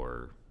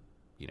 or,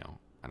 you know,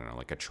 I don't know,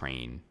 like a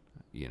train.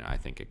 You know, I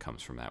think it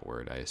comes from that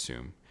word, I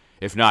assume.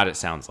 If not, it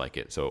sounds like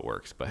it, so it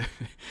works. But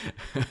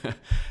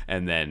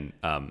and then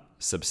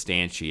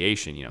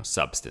substantiation, you know,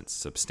 substance,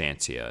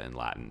 substantia in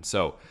Latin.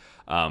 So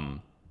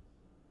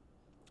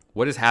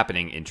what is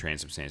happening in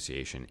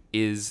transubstantiation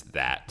is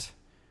that,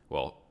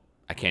 well,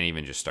 I can't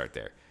even just start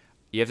there.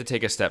 You have to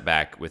take a step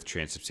back with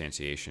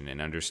transubstantiation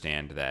and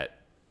understand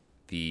that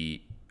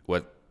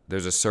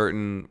there's a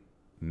certain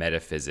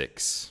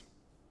metaphysics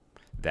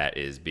that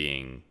is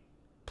being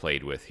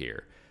played with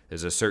here.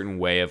 There's a certain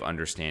way of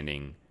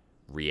understanding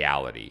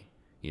reality,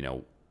 you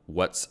know,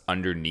 what's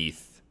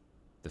underneath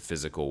the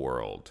physical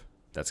world.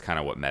 That's kind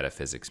of what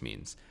metaphysics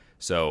means.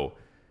 So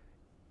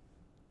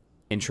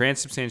in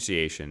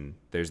transubstantiation,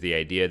 there's the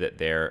idea that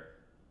there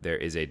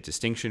is a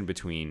distinction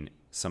between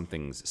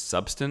something's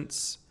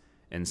substance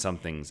and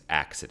something's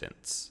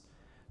accidents.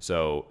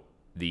 So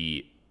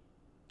the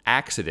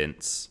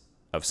accidents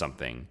of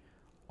something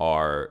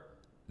are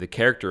the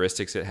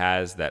characteristics it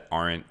has that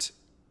aren't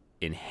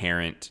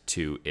inherent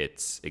to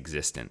its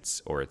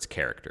existence or its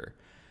character.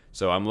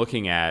 So I'm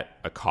looking at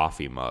a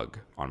coffee mug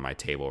on my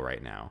table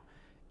right now.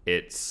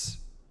 It's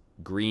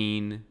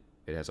green.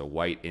 It has a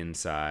white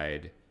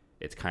inside.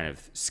 It's kind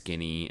of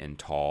skinny and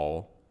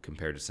tall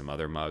compared to some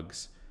other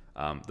mugs.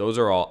 Those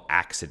are all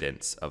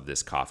accidents of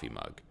this coffee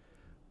mug.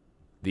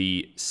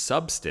 The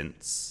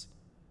substance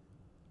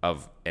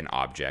of an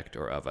object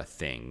or of a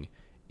thing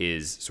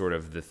is sort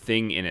of the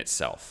thing in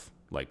itself,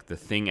 like the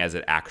thing as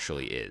it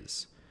actually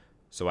is.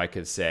 So I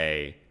could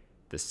say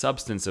the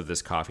substance of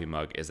this coffee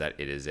mug is that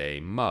it is a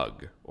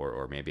mug,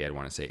 or maybe I'd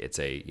want to say it's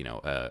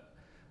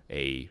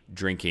a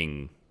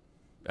drinking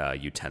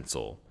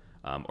utensil,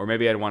 or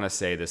maybe I'd want to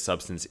say the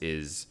substance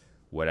is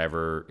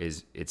whatever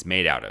it's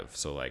made out of.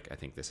 So like I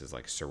think this is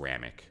like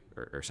ceramic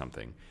or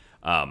something.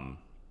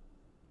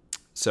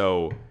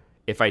 So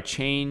if I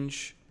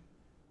change,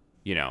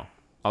 you know,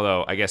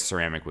 although I guess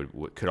ceramic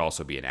could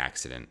also be an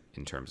accident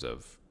in terms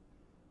of,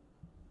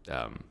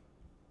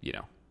 you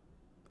know,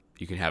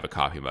 you can have a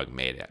coffee mug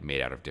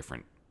made out of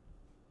different,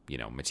 you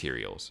know,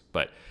 materials.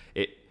 But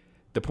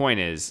the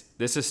point is,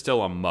 this is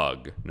still a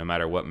mug, no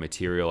matter what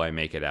material I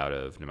make it out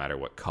of, no matter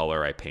what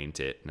color I paint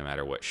it, no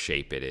matter what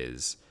shape it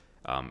is.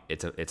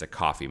 It's a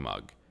coffee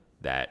mug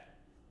that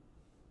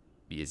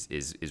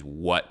is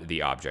what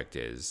the object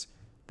is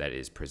that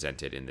is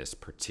presented in this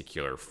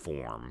particular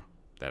form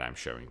that I'm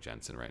showing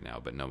Jensen right now,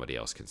 but nobody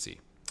else can see.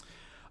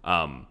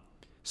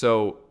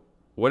 So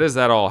what does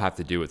that all have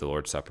to do with the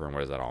Lord's Supper, and what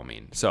does that all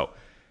mean? So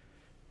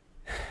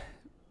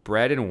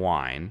bread and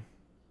wine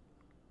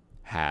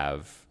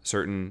have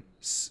certain,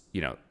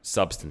 you know,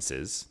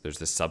 substances. There's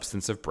the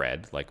substance of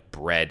bread, like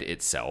bread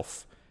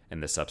itself,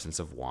 and the substance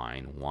of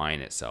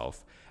wine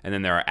itself. And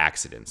then there are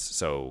accidents.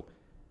 So,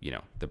 you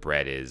know, the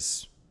bread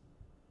is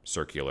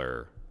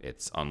circular,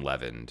 it's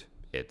unleavened,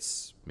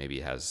 maybe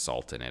it has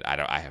salt in it.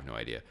 I have no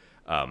idea.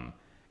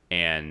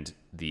 And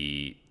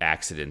the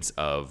accidents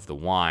of the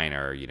wine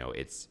are, you know,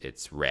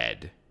 it's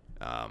red.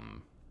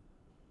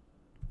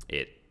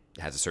 It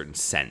has a certain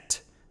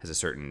scent, has a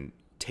certain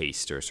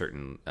taste, or a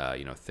certain,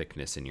 you know,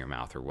 thickness in your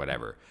mouth or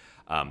whatever.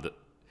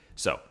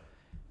 So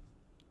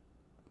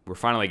we're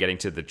finally getting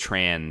to the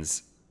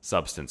trans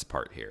substance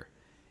part here.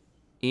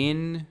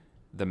 In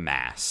the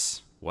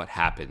Mass, what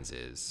happens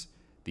is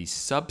the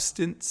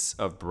substance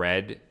of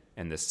bread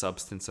and the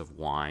substance of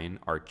wine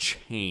are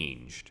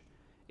changed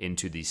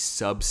into the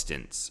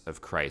substance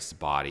of Christ's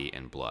body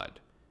and blood.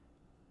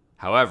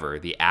 However,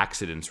 the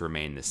accidents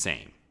remain the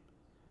same.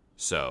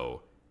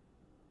 So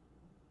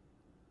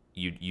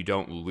you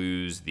don't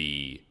lose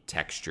the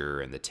texture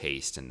and the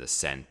taste and the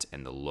scent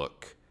and the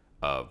look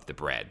of the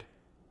bread,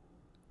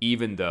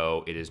 even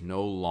though it is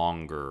no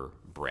longer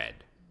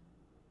bread.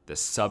 The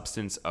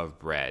substance of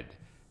bread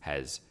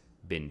has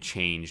been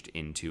changed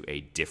into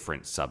a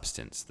different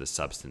substance, the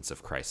substance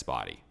of Christ's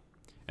body.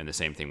 And the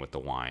same thing with the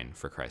wine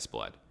for Christ's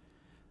blood.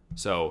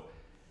 So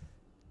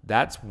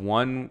that's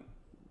one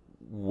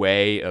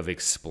way of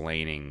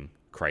explaining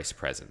Christ's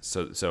presence.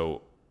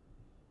 So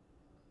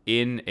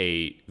in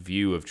a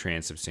view of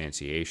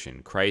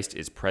transubstantiation, Christ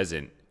is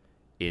present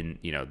in,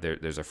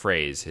 there's a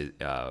phrase,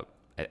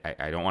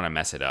 I don't want to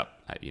mess it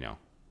up,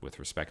 with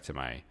respect to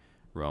my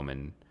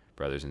Roman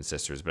brothers and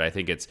sisters, but I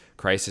think it's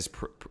Christ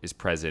is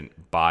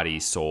present body,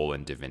 soul,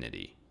 and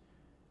divinity.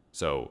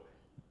 So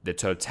the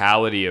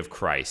totality of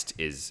Christ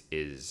is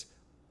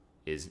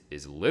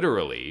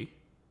literally,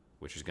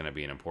 which is going to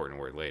be an important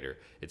word later.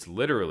 It's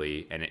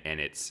literally and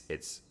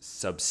it's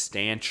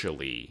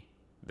substantially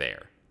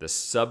there. The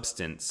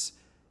substance,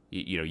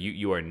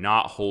 you are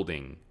not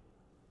holding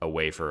a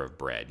wafer of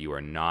bread. You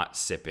are not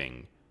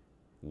sipping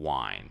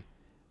wine.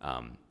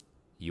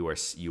 You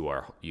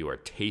are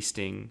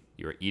tasting.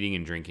 You are eating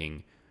and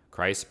drinking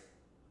Christ's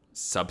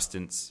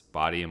substance,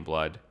 body and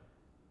blood,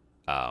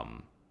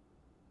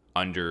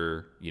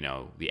 under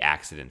the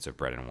accidents of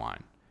bread and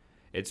wine.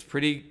 It's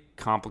pretty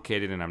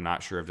complicated, and I'm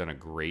not sure I've done a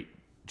great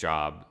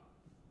job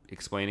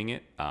explaining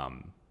it.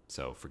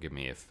 So forgive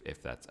me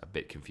if that's a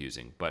bit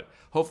confusing, but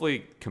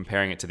hopefully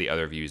comparing it to the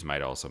other views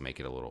might also make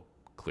it a little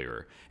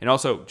clearer. And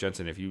also,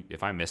 Jensen,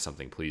 if I missed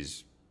something,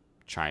 please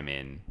chime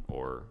in,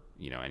 or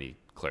any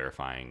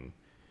clarifying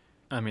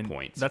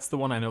points. That's the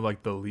one I know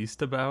the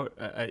least about.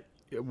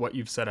 What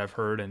you've said I've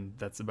heard, and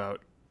that's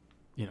about,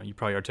 you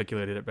probably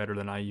articulated it better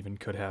than I even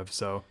could have.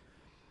 So,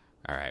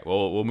 all right,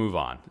 well, we'll move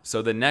on.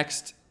 So the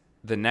next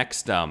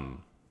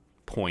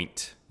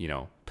point,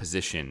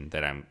 position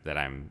that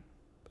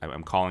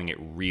I'm calling it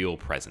real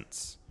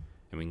presence,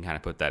 and we can kind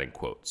of put that in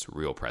quotes,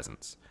 real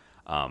presence.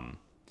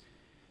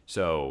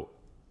 So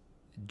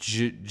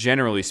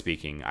generally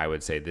speaking, I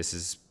would say this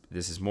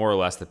is more or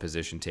less the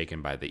position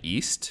taken by the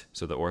East.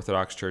 So the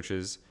Orthodox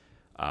churches,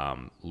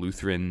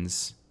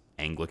 Lutherans,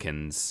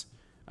 Anglicans,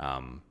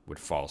 would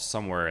fall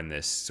somewhere in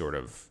this sort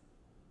of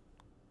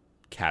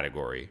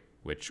category,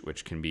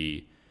 which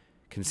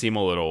can seem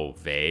a little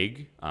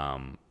vague,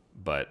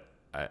 but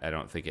I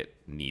don't think it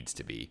needs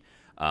to be.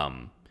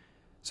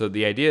 So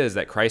the idea is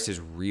that Christ is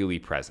really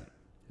present.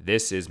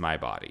 This is my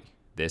body.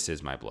 This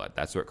is my blood.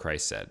 That's what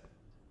Christ said.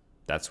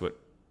 That's what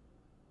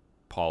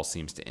Paul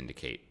seems to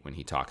indicate when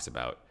he talks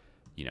about,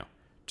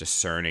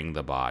 discerning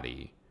the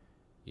body.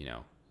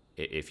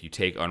 If you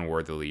take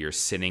unworthily, you're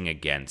sinning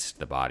against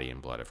the body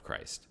and blood of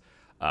Christ.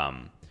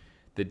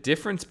 The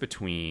difference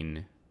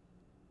between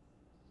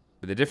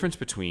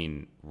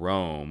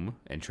Rome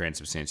and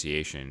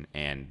transubstantiation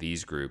and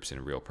these groups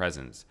and real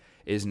presence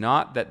is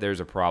not that there's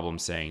a problem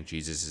saying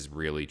Jesus is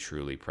really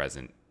truly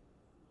present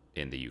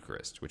in the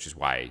Eucharist, which is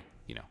why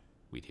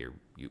we'd hear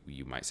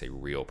you might say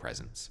real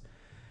presence.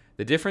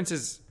 The difference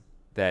is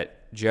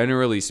that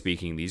generally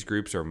speaking, these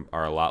groups are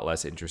a lot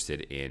less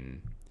interested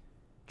in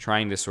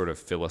trying to sort of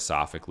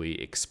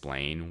philosophically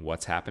explain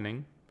what's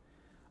happening,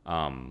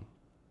 and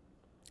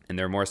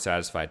they're more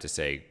satisfied to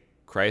say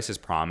Christ has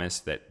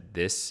promised that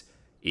this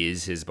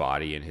is his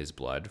body and his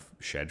blood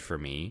shed for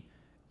me,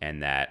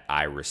 and that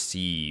I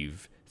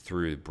receive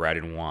through bread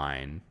and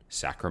wine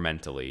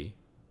sacramentally,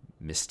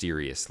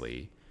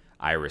 mysteriously,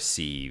 I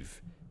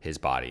receive his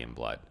body and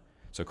blood.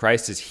 So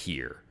Christ is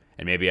here,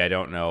 and maybe I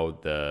don't know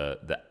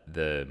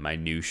the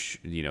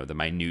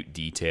minute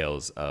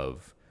details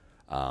of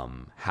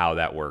how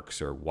that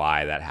works, or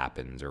why that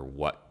happens, or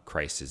what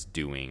Christ is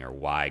doing, or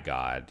why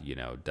God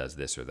does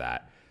this or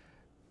that.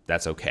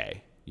 That's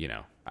okay.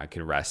 I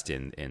can rest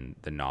in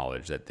the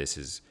knowledge that this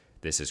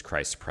is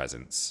Christ's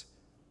presence.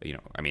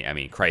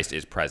 Christ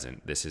is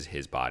present. This is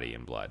his body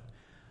and blood.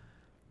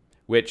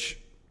 Which,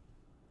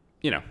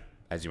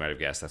 as you might have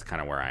guessed, that's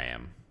kind of where I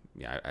am.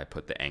 I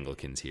put the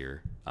Anglicans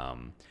here.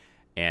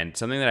 And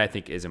something that I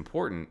think is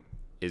important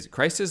is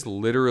Christ is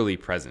literally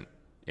present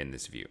in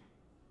this view.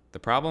 The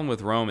problem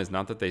with Rome is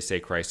not that they say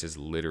Christ is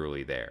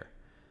literally there.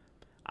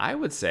 I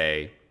would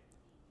say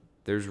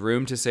there's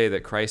room to say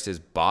that Christ is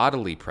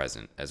bodily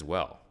present as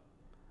well.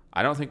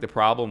 I don't think the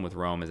problem with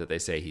Rome is that they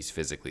say he's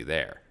physically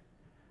there.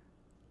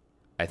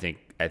 I think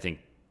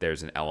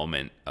there's an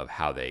element of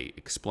how they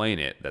explain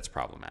it that's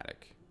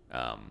problematic.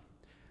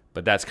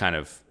 But that's kind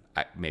of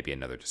maybe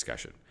another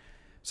discussion.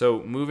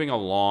 So moving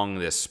along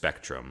this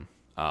spectrum,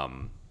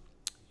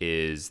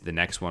 is the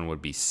next one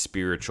would be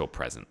spiritual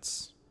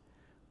presence.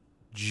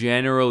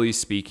 Generally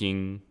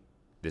speaking,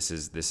 this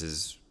is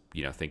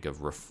think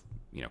of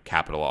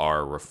capital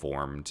R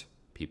Reformed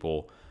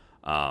people.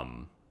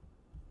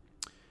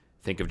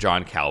 Think of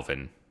John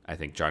Calvin. I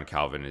think John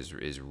Calvin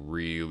is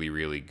really,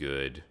 really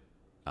good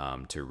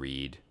to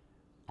read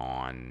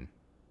on,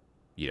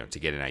 to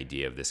get an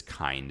idea of this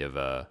kind of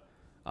a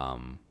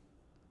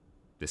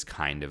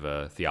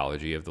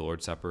theology of the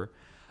Lord's Supper.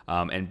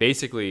 And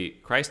basically,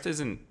 Christ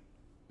doesn't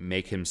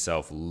make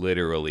himself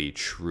literally,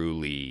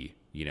 truly,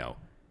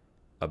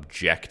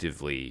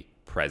 objectively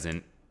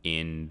present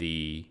in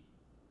the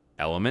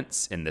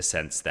elements, in the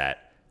sense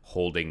that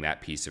holding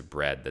that piece of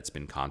bread that's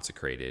been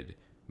consecrated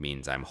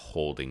means I'm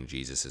holding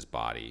Jesus's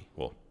body.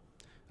 Well,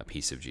 a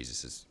piece of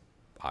Jesus's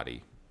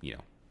body,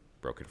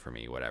 broken for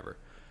me, whatever.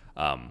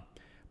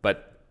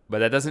 But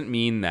that doesn't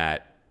mean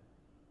that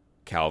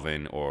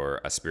Calvin or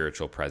a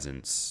spiritual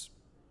presence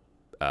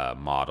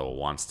model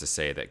wants to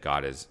say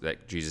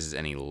that Jesus is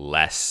any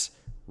less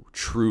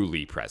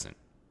truly present.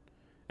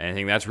 And I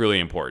think that's really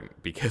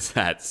important, because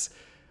that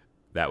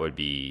would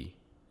be,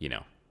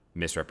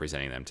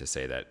 misrepresenting them to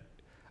say that,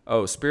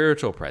 oh,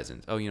 spiritual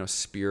presence. Oh,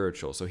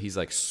 spiritual. So he's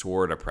like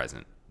sort of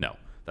present. No,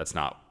 that's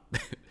not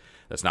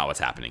that's not what's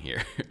happening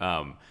here.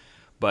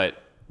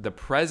 But the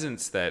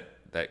presence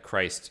that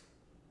Christ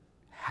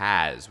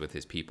has with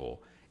his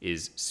people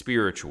is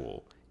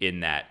spiritual, in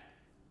that,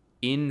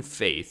 in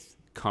faith,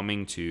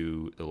 coming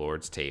to the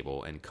Lord's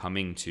table and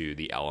coming to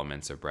the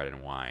elements of bread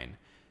and wine,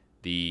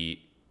 the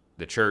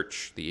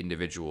church, the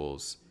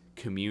individuals,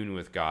 commune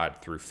with God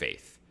through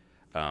faith.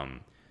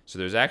 So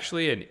there's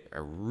actually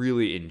a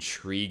really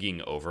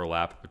intriguing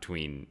overlap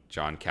between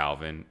John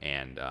Calvin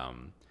and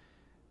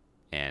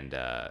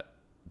the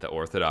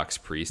Orthodox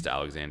priest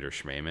Alexander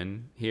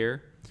Schmemann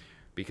here,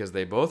 because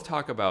they both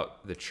talk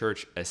about the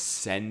church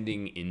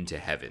ascending into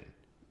heaven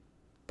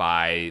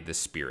by the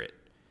Spirit,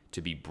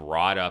 to be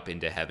brought up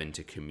into heaven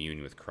to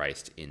commune with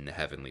Christ in the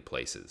heavenly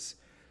places,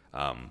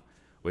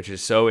 which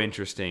is so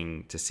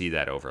interesting to see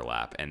that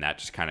overlap. And that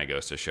just kind of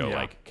goes to show,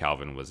 like,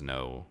 Calvin was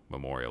no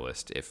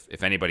memorialist.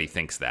 If anybody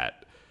thinks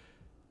that,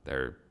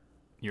 you're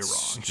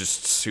wrong.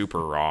 Just super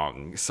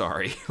wrong.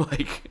 Sorry.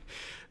 Like,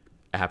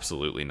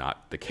 absolutely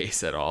not the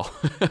case at all.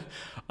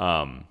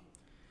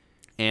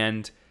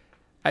 And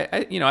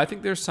I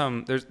think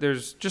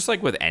there's just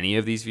like with any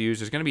of these views,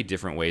 there's going to be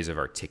different ways of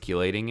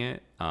articulating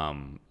it.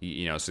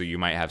 So you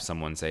might have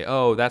someone say,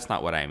 oh, that's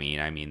not what I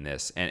mean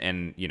this.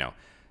 And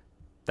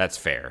that's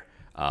fair.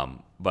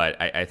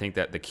 But I think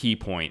that the key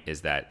point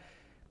is that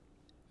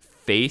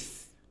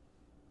faith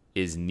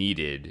is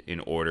needed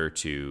in order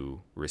to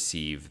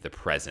receive the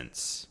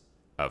presence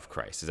of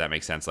Christ. Does that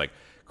make sense? Like,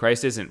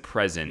 Christ isn't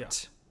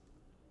present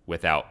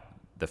without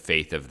the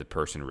faith of the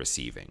person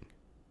receiving,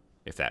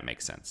 if that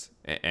makes sense.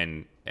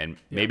 And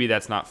maybe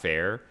that's not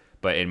fair,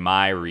 but in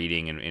my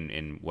reading and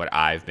in what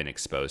I've been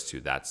exposed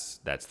to, that's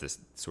this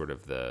sort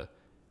of the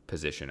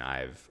position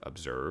I've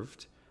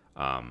observed.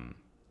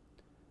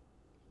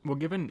 Well,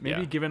 given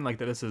like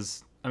that, this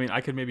is, I mean,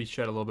 I could maybe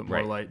shed a little bit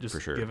more light,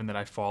 just given that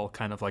I fall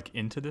kind of like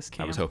into this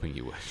camp. I was hoping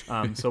you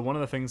would. So one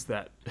of the things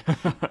that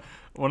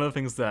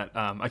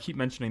I keep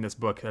mentioning this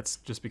book, that's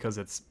just because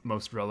it's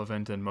most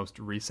relevant and most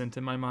recent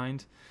in my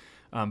mind.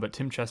 But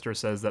Tim Chester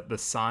says that the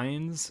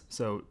signs,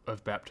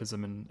 of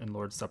baptism and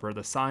Lord's Supper,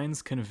 the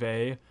signs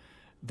convey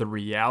the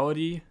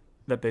reality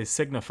that they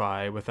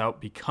signify without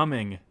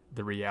becoming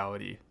the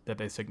reality that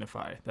they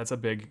signify. That's a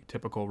big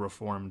typical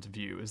Reformed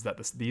view, is that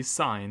these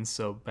signs,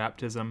 so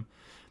baptism,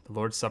 the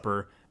Lord's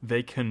Supper,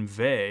 they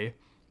convey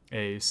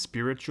a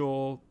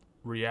spiritual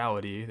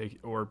reality,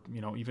 or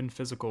even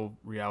physical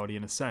reality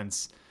in a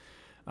sense.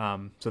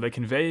 So they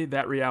convey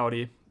that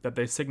reality that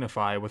they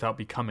signify without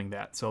becoming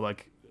that. So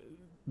like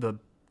the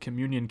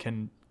communion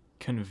can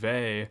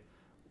convey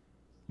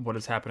what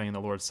is happening in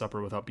the Lord's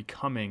Supper without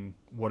becoming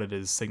what it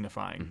is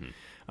signifying.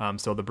 Mm-hmm.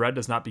 So the bread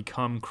does not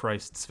become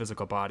Christ's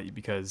physical body,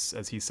 because,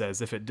 as he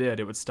says, if it did,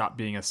 it would stop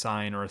being a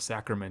sign or a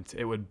sacrament.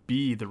 It would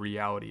be the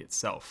reality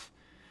itself.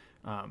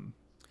 And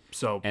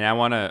I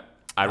want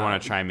to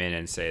chime in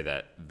and say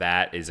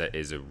that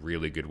is a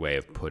really good way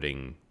of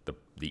putting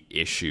the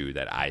issue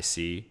that I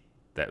see,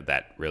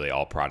 that really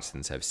all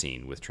Protestants have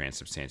seen with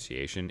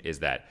transubstantiation, is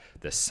that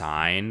the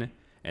sign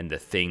and the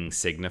thing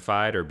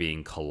signified are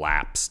being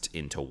collapsed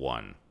into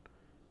one.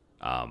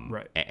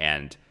 Right.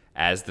 And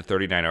as the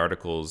 39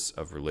 Articles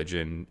of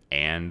Religion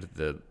and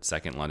the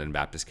Second London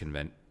Baptist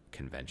Confession,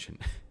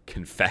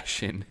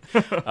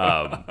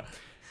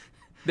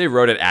 they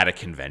wrote it at a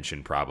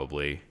convention,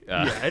 probably.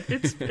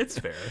 It's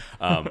fair.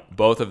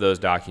 Both of those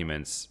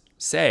documents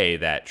say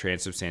that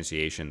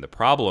transubstantiation, the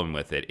problem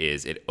with it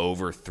is it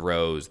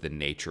overthrows the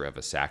nature of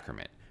a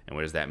sacrament. And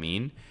what does that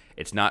mean?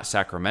 It's not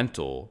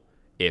sacramental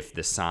if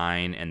the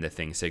sign and the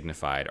thing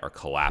signified are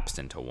collapsed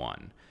into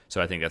one. So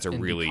I think that's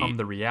become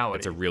the reality.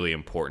 It's a really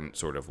important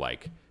sort of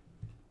like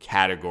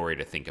category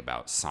to think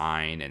about,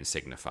 sign and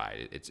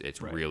signified.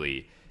 It's right.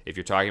 Really, if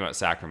you're talking about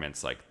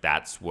sacraments, like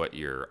that's what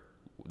you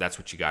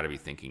got to be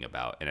thinking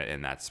about,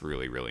 and that's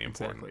really, really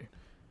important. Exactly.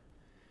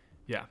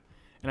 Yeah.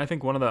 And I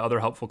think one of the other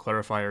helpful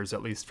clarifiers,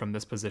 at least from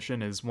this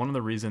position, is one of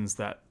the reasons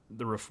that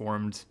the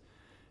Reformed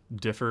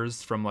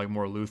differs from like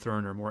more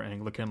Lutheran or more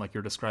Anglican, like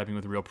you're describing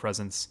with real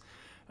presence,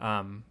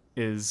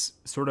 is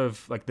sort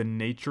of like the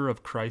nature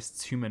of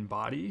Christ's human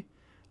body,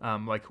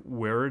 like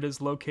where it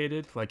is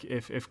located. Like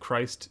if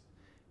Christ,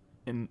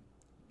 and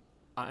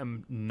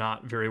I'm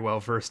not very well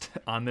versed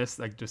on this,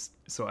 like just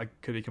so I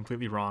could be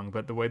completely wrong,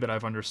 but the way that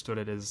I've understood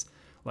it is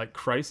like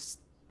Christ's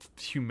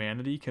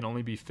humanity can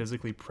only be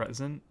physically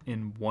present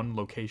in one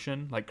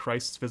location. Like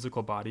Christ's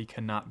physical body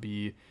cannot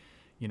be,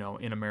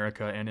 in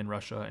America and in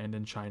Russia and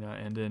in China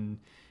and in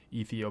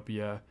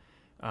Ethiopia.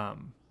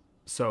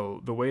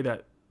 So the way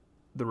that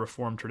the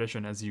Reformed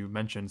tradition, as you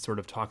mentioned, sort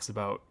of talks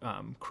about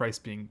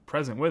Christ being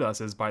present with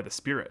us is by the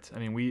Spirit. I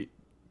mean,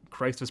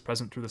 Christ is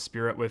present through the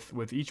Spirit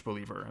with each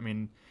believer. I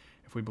mean,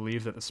 if we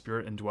believe that the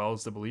Spirit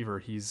indwells the believer,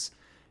 he's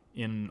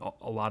in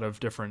a lot of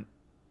different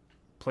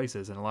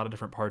places, in a lot of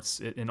different parts,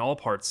 in all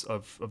parts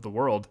of the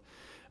world.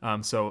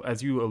 So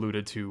as you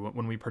alluded to,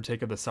 when we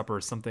partake of the supper,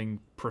 something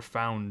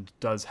profound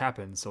does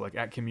happen. So like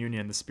at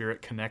communion, the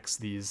Spirit connects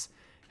these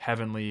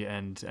heavenly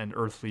and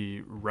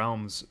earthly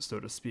realms, so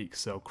to speak.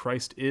 So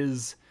Christ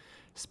is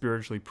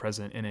spiritually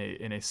present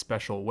in a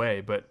special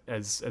way. But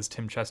as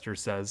Tim Chester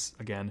says,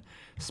 again,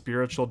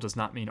 spiritual does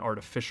not mean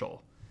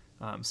artificial.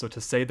 So to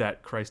say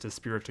that Christ is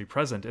spiritually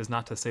present is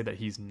not to say that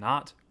he's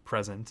not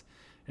present.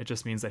 It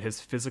just means that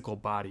his physical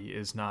body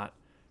is not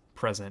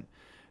present.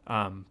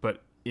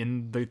 But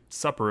in the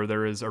supper,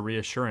 there is a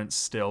reassurance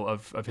still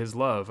of his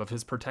love, of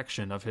his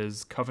protection, of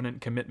his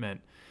covenant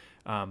commitment.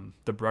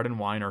 The bread and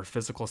wine are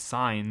physical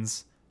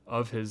signs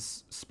of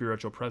his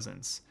spiritual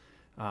presence.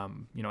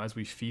 As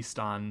we feast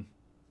on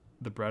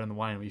the bread and the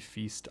wine, we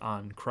feast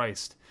on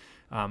Christ.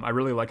 I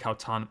really like how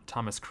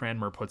Thomas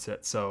Cranmer puts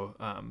it. So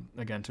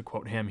again, to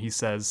quote him, he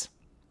says,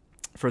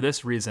 "For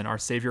this reason, our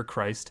Savior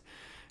Christ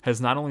has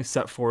not only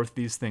set forth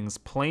these things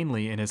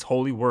plainly in his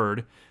holy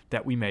word,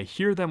 that we may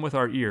hear them with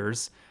our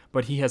ears,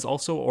 but he has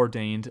also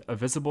ordained a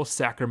visible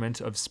sacrament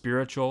of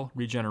spiritual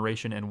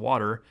regeneration in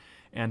water,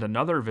 and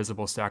another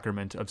visible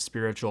sacrament of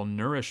spiritual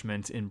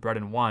nourishment in bread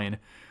and wine,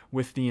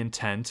 with the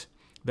intent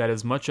that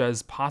as much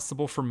as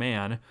possible for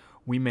man,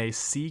 we may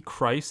see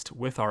Christ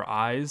with our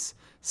eyes,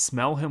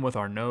 smell him with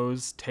our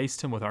nose,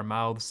 taste him with our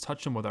mouths,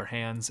 touch him with our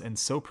hands, and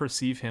so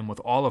perceive him with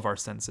all of our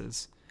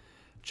senses.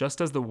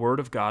 Just as the word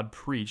of God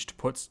preached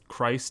puts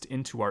Christ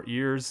into our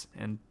ears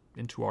and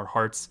into our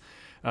hearts,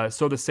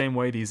 so the same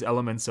way these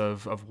elements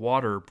of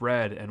water,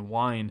 bread, and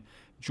wine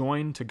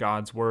joined to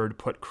God's word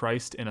put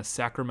Christ in a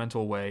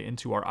sacramental way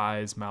into our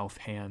eyes, mouth,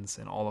 hands,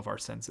 and all of our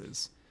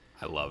senses."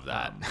 I love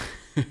that.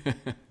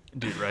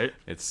 Dude, right?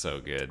 It's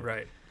so good.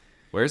 Right.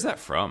 Where's that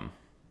from?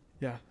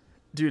 Yeah.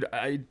 Dude,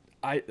 I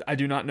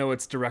do not know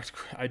its direct.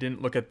 I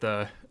didn't look at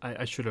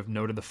I should have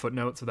noted the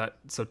footnote.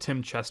 So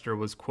Tim Chester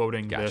was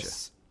quoting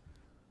this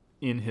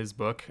in his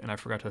book, and I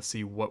forgot to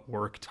see what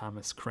work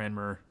Thomas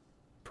Cranmer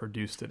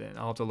produced it in.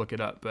 I'll have to look it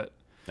up, but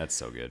that's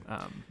so good.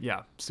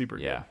 Yeah, super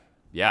good.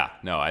 Yeah,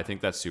 no, I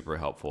think that's super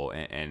helpful.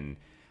 And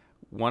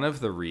one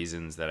of the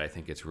reasons that I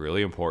think it's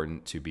really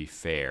important to be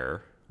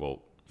fair,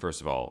 well,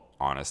 first of all,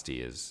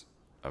 honesty is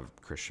a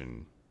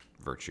Christian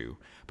virtue.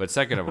 But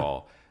second of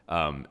all,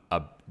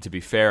 to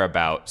be fair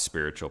about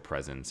spiritual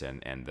presence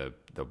and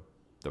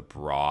the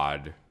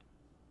broad,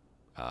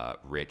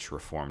 rich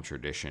Reformed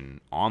tradition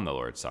on the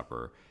Lord's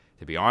Supper,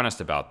 to be honest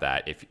about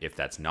that, if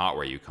that's not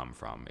where you come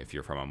from, if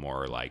you're from a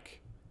more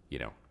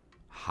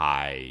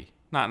high,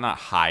 not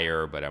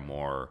higher, but a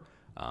more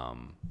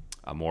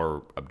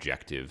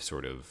objective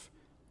sort of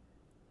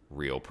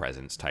real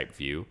presence type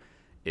view,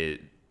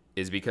 it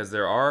is because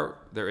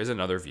there is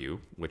another view,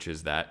 which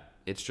is that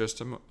it's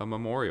just a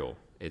memorial.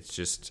 It's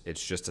just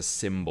a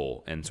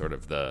symbol and sort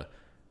of the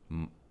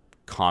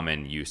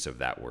common use of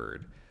that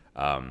word.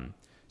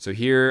 So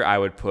here I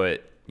would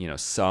put,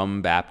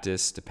 some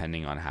Baptists,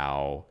 depending on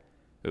how,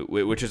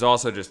 which is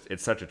also just,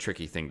 it's such a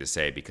tricky thing to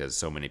say because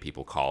so many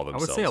people call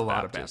themselves Baptists. I would say a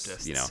lot of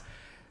Baptists.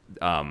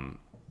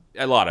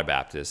 A lot of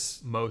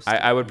Baptists. Most.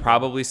 I would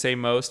probably say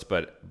most,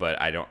 but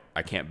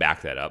I can't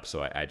back that up.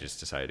 So I just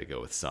decided to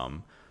go with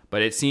some.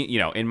 But it seems,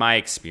 in my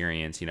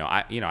experience,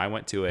 I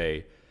went to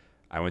a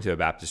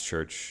Baptist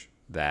church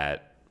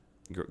that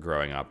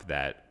growing up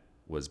that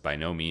was by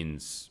no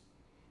means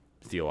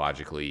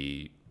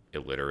theologically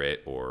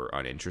illiterate or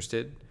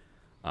uninterested,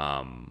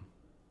 and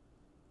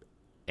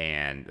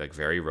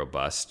very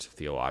robust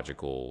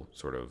theological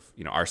sort of,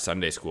 our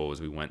Sunday school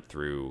we went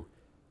through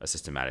a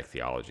systematic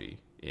theology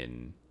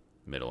in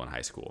middle and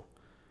high school,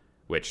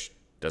 which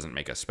doesn't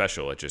make us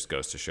special. It just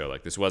goes to show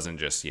this wasn't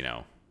just,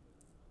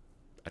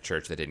 a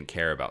church that didn't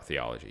care about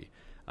theology.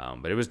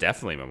 But it was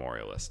definitely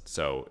memorialist.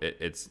 So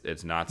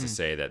it's not to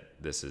say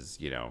that this is,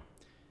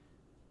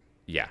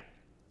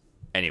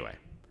 Anyway,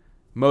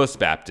 most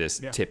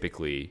Baptists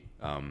typically,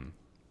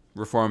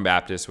 Reformed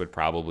Baptists would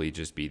probably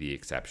just be the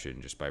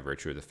exception just by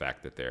virtue of the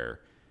fact that they're,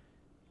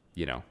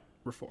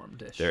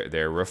 Reformed-ish.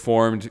 They're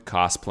Reformed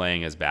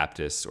cosplaying as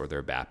Baptists, or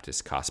they're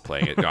Baptist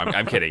cosplaying. No,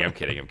 I'm kidding.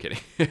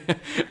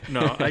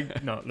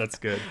 No, that's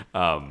good.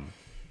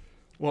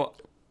 Well,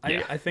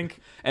 I think,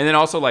 and then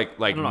also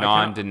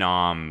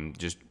non-denom,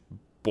 just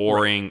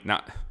boring. Right.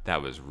 Not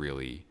that was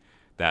really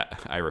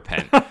that. I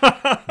repent.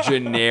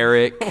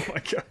 Generic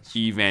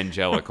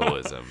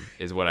evangelicalism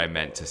is what I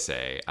meant to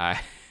say.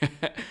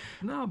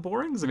 No,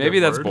 boring's a maybe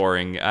good that's word.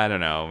 Boring. I don't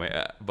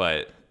know,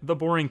 but the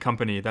Boring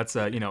Company. That's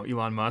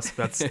Elon Musk.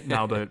 That's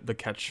now the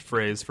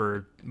catchphrase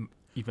for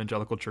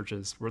evangelical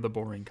churches. We're the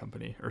Boring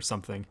Company or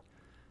something.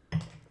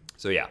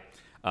 So yeah,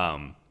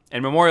 and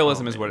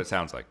memorialism is what it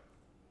sounds like.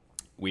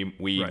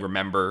 We right.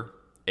 remember.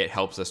 It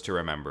helps us to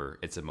remember.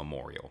 It's a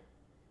memorial,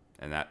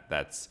 and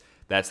that's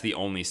the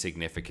only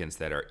significance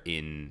that are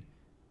in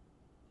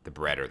the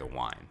bread or the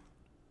wine.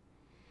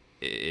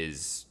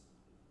 Is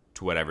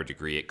to whatever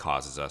degree it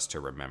causes us to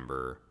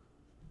remember,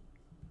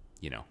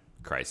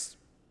 Christ's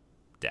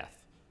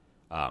death.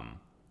 I'm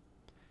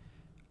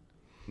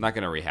not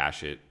going to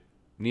rehash it.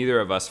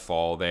 Neither of us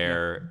fall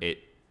there.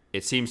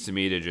 it seems to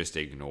me to just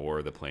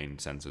ignore the plain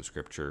sense of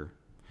Scripture,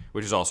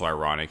 which is also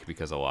ironic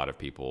because a lot of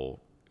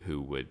people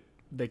who would,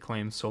 They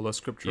claim sola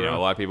scriptura. a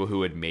lot of people who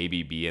would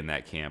maybe be in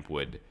that camp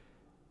would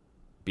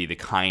be the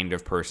kind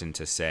of person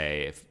to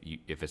say,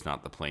 if it's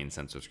not the plain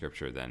sense of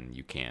Scripture, then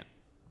you can't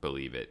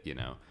believe it,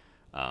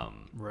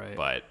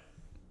 Right.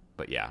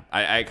 But yeah,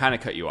 I kind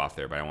of cut you off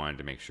there, but I wanted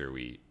to make sure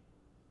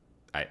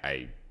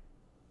I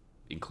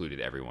included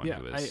everyone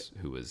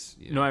who was.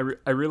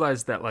 I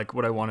realized that like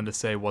what I wanted to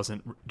say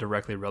wasn't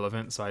directly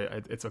relevant, so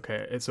it's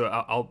okay. So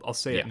I'll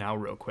say it now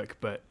real quick.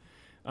 But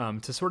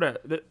to sort of,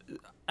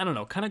 I don't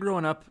know, kind of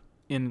growing up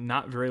in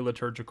not very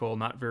liturgical,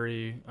 not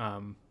very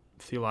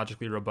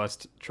theologically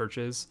robust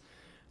churches,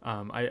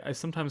 I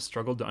sometimes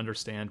struggled to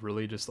understand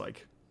really just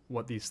like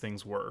what these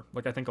things were.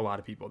 Like I think a lot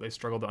of people, they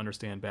struggle to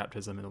understand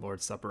baptism and the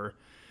Lord's Supper.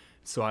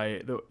 So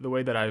the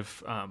way that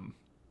I've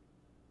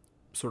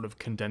sort of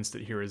condensed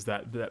it here is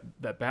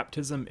that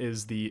baptism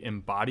is the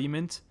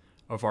embodiment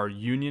of our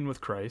union with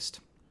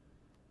Christ,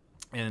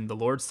 and the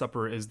Lord's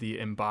Supper is the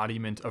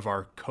embodiment of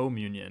our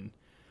communion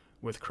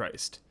with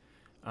Christ.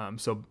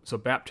 So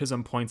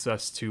baptism points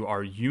us to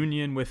our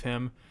union with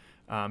Him.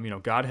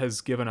 God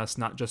has given us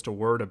not just a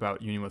word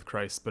about union with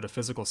Christ, but a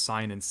physical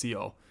sign and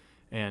seal,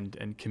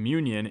 and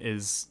communion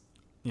is,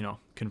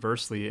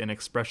 conversely, an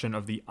expression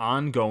of the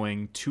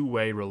ongoing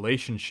two-way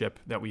relationship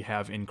that we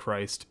have in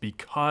Christ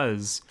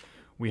because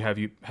we have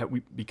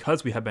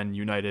been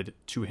united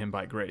to Him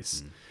by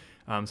grace.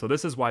 So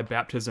this is why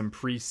baptism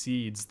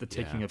precedes the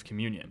taking of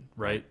communion,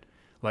 right?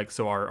 Like,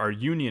 so our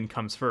union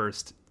comes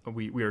first.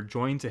 We are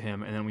joined to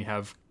Him, and then we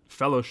have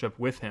fellowship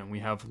with Him. We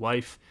have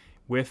life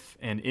with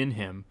and in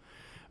Him.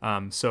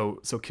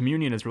 So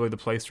communion is really the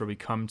place where we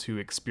come to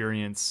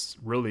experience,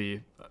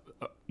 really,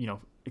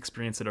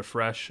 experience it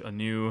afresh,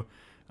 anew,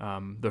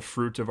 the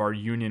fruit of our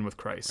union with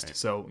Christ. Right.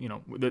 So,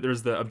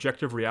 there's the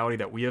objective reality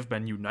that we have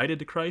been united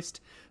to Christ.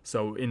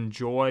 So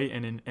enjoy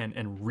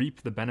and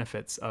reap the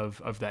benefits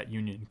of that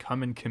union.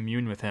 Come and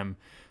commune with Him.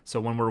 So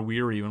when we're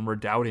weary, when we're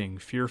doubting,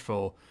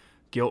 fearful,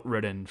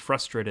 guilt-ridden,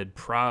 frustrated,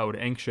 proud,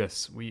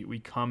 anxious, we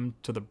come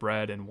to the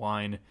bread and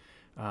wine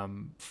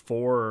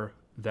for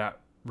that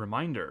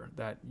reminder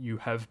that you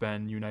have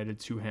been united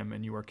to Him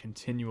and you are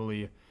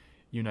continually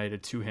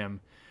united to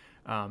Him.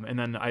 And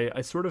then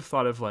I sort of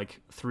thought of like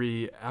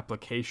 3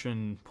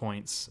 application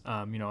points,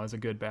 as a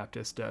good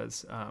Baptist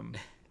does,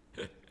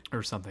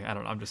 or something. I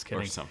don't know. I'm just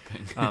kidding. Or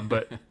something.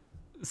 But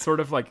sort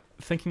of like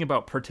thinking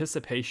about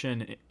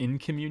participation in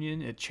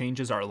communion, it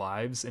changes our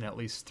lives in at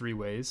least 3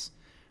 ways.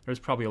 There's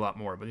probably a lot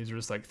more, but these are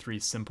just like 3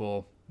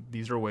 simple,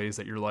 these are ways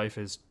that your life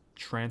is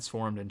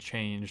transformed and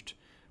changed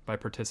by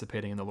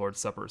participating in the Lord's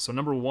Supper. So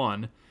number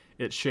 1,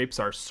 it shapes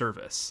our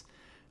service.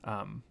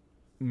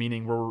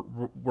 Meaning we're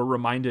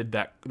reminded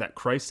that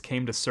Christ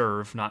came to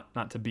serve,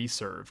 not to be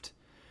served.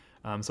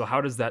 So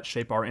how does that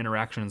shape our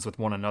interactions with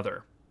one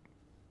another?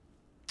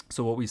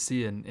 So what we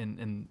see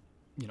in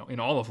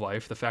all of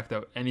life, the fact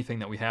that anything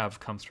that we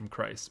have comes from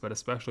Christ, but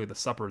especially the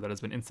supper that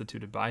has been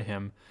instituted by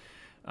Him.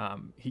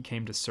 He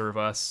came to serve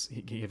us.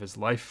 He gave His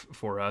life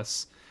for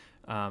us,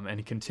 and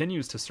He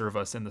continues to serve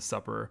us in the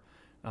supper.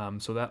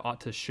 So that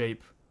ought to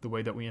shape the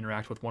way that we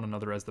interact with one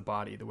another as the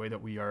body, the way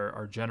that we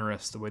are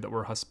generous, the way that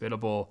we're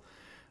hospitable.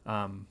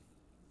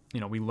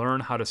 We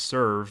learn how to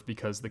serve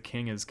because the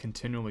King is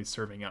continually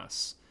serving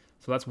us.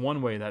 So that's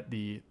one way that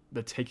the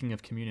taking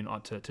of communion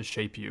ought to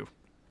shape you.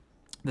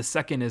 The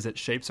second is it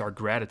shapes our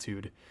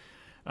gratitude.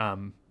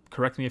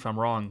 Correct me if I'm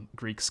wrong,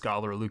 Greek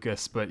scholar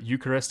Lucas, but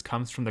Eucharist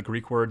comes from the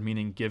Greek word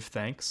meaning give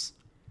thanks.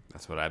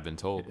 That's what I've been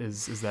told.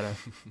 Is that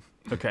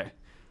okay?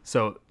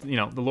 So,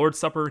 the Lord's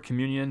Supper,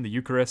 communion, the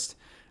Eucharist,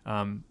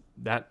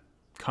 that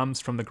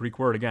comes from the Greek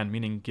word, again,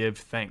 meaning give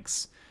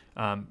thanks.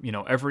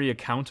 Every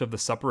account of the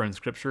supper in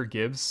Scripture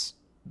gives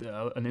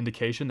an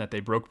indication that they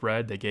broke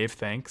bread, they gave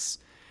thanks.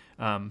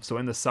 So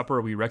in the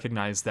supper, we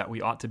recognize that we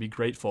ought to be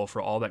grateful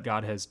for all that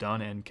God has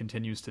done and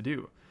continues to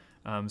do.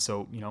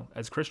 So,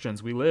 as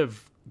Christians, we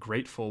live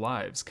grateful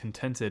lives,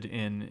 contented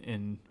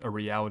in a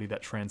reality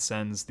that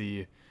transcends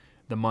the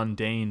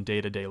mundane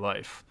day-to-day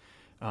life.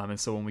 And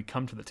so when we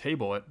come to the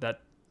table,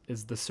 that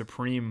is the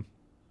supreme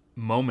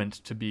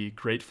moment to be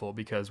grateful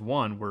because,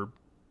 one,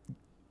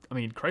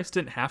 Christ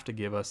didn't have to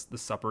give us the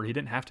supper. He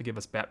didn't have to give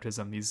us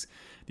baptism,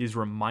 these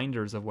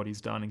reminders of what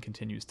He's done and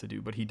continues to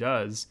do, but He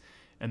does.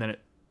 And then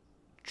it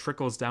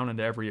trickles down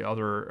into every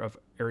other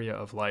area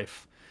of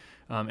life.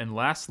 And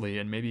lastly,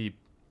 and maybe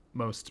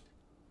most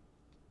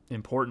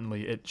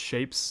importantly, it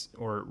shapes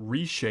or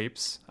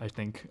reshapes, I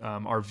think,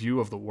 our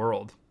view of the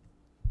world.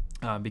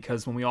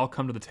 Because when we all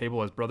come to the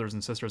table as brothers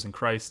and sisters in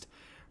Christ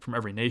from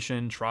every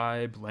nation,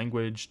 tribe,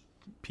 language,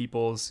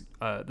 peoples,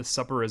 the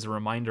supper is a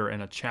reminder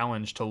and a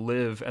challenge to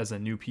live as a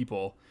new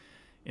people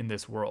in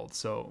this world.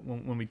 So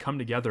when we come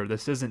together,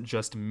 this isn't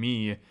just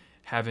me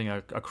having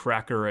a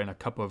cracker and a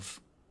cup of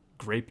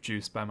grape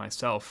juice by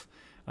myself,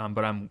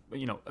 but I'm,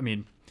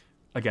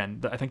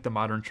 again, I think the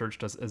modern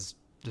church is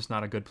just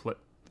not a good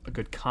a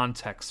good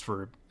context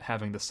for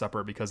having the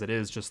supper, because it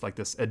is just like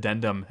this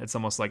addendum. It's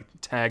almost like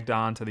tagged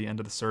on to the end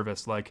of the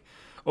service, like,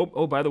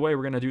 oh, by the way,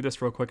 we're going to do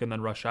this real quick and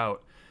then rush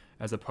out,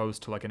 as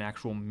opposed to like an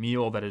actual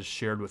meal that is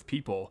shared with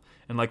people.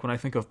 And like when I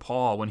think of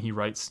Paul, when he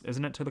writes,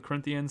 isn't it to the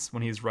Corinthians,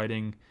 when he's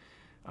writing,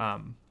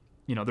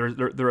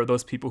 there are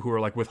those people who are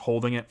like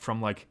withholding it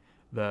from like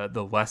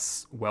the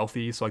less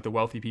wealthy. So like the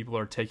wealthy people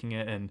are taking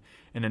it and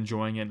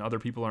enjoying it, and other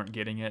people aren't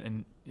getting it,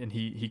 and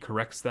he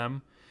corrects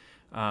them.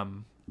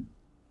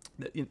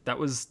 That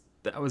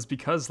was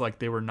because like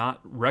they were not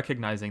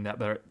recognizing that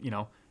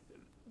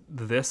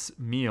this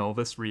meal,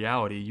 this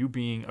reality, you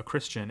being a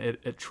Christian,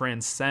 it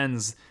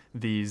transcends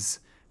these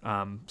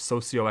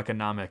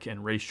socioeconomic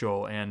and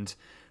racial and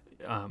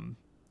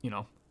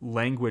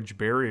language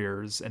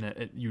barriers, and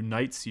it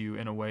unites you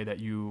in a way that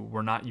you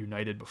were not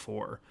united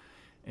before.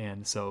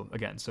 And so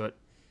again,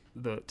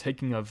 the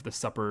taking of the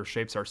supper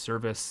shapes our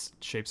service,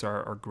 shapes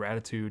our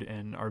gratitude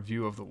and our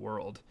view of the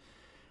world.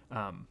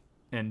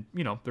 And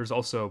there's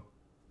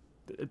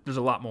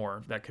a lot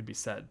more that could be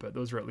said, but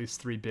those are at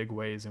least three big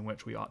ways in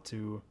which we ought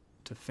to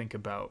think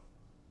about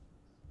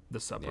the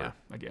supper, Yeah.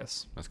 I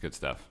guess. That's good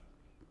stuff.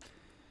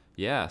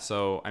 Yeah,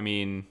 so, I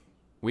mean,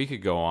 we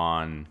could go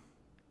on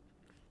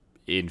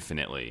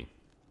infinitely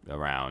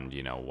around,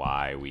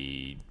 why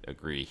we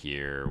agree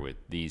here with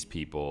these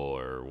people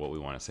or what we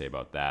want to say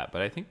about that.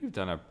 But I think we've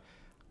done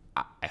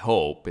I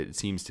hope, it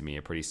seems to me,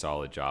 a pretty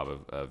solid job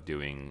of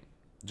doing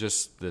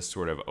just this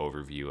sort of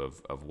overview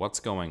of what's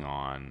going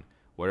on,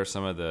 what are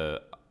some of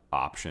the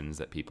options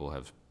that people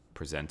have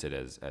presented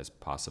as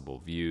possible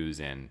views,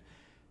 and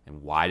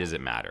why does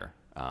it matter?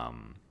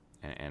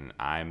 And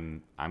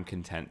I'm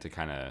content to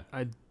kind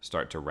of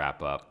start to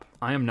wrap up.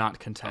 I am not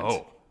content.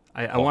 Oh.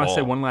 I want to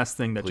say one last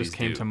thing that Please just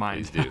came to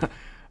mind. Please do.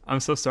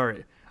 I'm so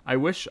sorry. I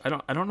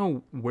don't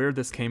know where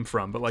this came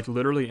from, but like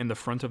literally in the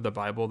front of the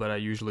Bible that I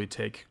usually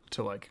take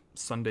to like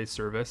Sunday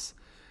service,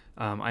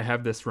 I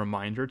have this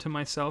reminder to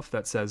myself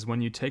that says,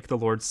 when you take the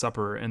Lord's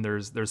Supper, and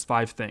there's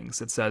 5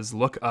 things. It says,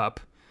 look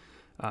up,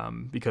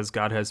 because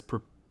God has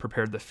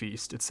prepared the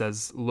feast. It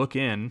says, look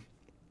in,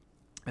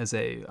 as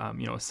a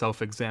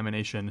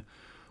self-examination.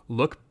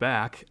 Look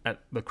back at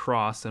the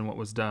cross and what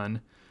was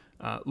done.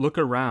 Look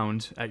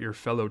around at your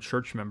fellow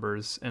church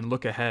members, and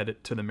look ahead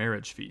to the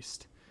marriage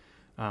feast.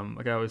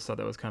 Like I always thought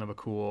that was kind of a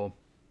cool,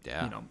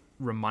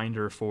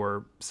 reminder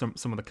for some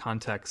of the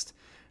context.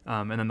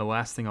 And then the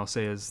last thing I'll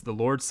say is the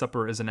Lord's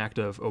Supper is an act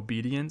of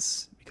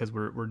obedience, because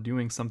we're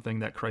doing something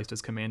that Christ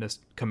has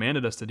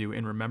commanded us to do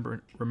in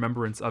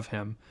remembrance of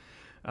Him.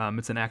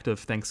 It's an act of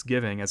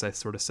thanksgiving, as I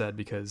sort of said,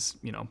 because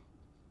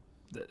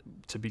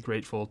to be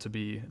grateful,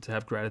 to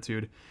have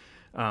gratitude.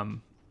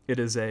 It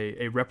is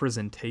a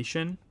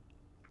representation.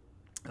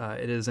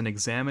 It is an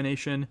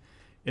examination.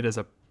 It is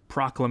a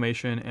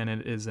proclamation, and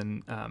it is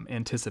an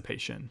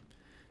anticipation.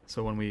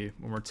 So when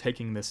we're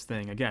taking this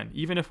thing, again,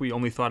 even if we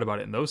only thought about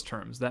it in those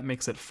terms, that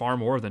makes it far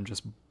more than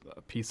just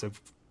a piece of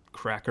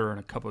cracker and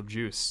a cup of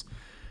juice.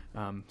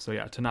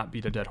 To not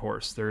beat a dead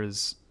horse, there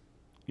is,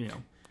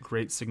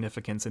 great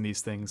significance in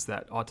these things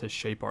that ought to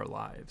shape our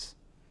lives.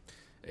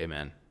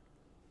 Amen.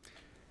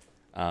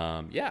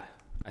 I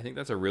think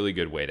that's a really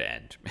good way to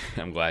end.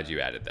 I'm glad you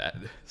added that.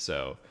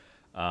 So,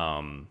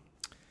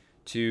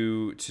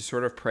 to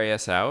sort of pray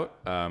us out,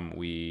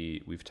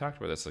 we've talked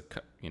about this,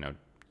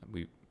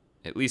 we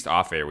at least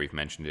off air, we've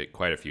mentioned it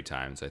quite a few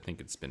times. I think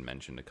it's been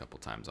mentioned a couple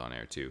times on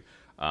air too.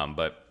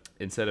 But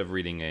instead of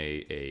reading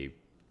a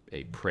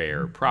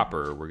prayer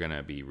proper, we're going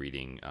to be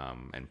reading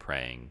and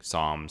praying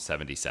Psalm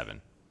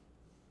 77.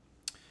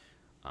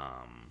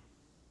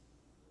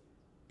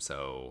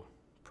 So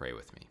pray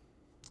with me.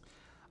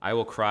 I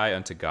will cry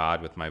unto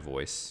God with my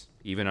voice,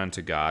 even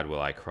unto God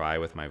will I cry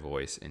with my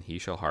voice, and He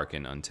shall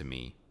hearken unto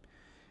me.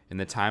 In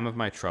the time of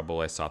my trouble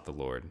I sought the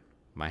Lord.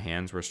 My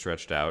hands were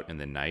stretched out in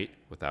the night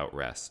without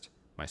rest.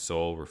 My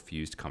soul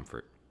refused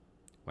comfort.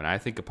 When I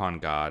think upon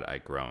God, I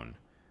groan.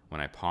 When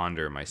I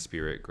ponder, my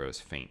spirit grows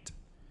faint.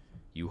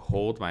 You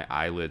hold my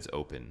eyelids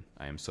open.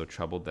 I am so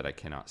troubled that I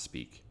cannot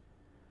speak.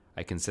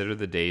 I consider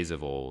the days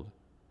of old.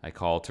 I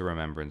call to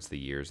remembrance the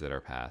years that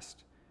are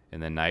past. In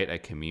the night I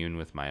commune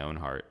with my own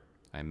heart.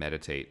 I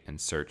meditate and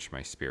search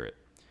my spirit.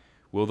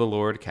 Will the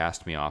Lord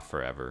cast me off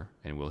forever,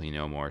 and will He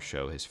no more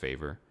show His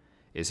favor?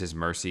 Is His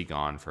mercy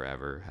gone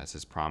forever? Has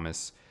His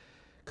promise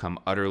come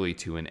utterly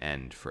to an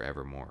end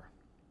forevermore?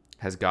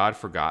 Has God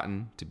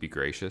forgotten to be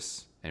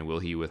gracious, and will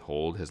He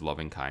withhold His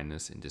loving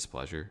kindness in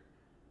displeasure?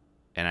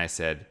 And I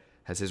said,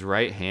 has His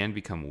right hand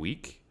become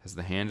weak? Has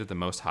the hand of the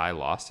Most High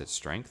lost its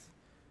strength?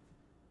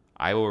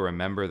 I will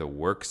remember the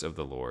works of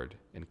the Lord,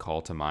 and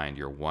call to mind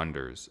your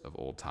wonders of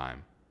old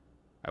time.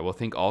 I will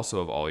think also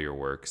of all your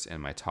works, and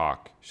my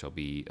talk shall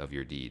be of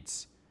your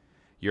deeds.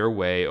 Your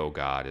way, O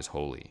God, is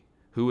holy.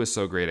 Who is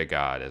so great a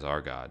God as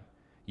our God?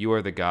 You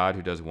are the God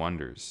who does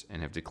wonders,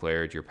 and have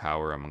declared your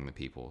power among the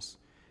peoples.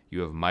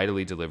 You have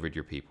mightily delivered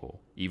your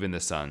people, even the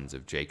sons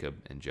of Jacob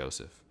and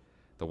Joseph.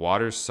 The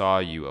waters saw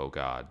you, O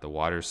God. The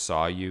waters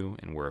saw you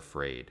and were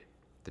afraid.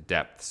 The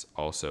depths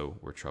also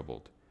were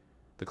troubled.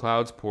 The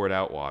clouds poured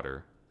out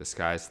water. the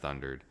skies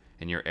thundered,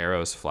 and your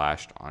arrows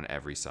flashed on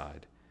every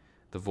side.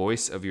 The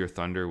voice of your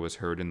thunder was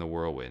heard in the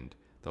whirlwind.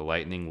 The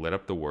lightning lit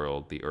up the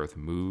world. The earth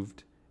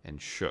moved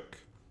and shook.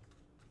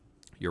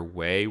 Your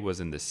way was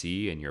in the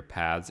sea and your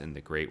paths in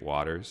the great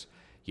waters,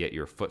 yet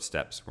your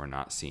footsteps were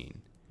not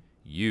seen.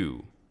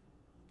 You,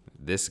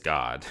 this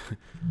God,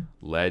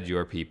 led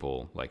your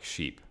people like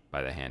sheep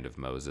by the hand of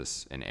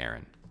Moses and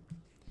Aaron.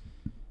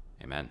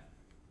 Amen.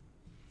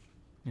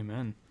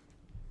 Amen.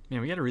 Man,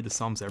 we got to read the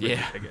Psalms every week,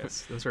 I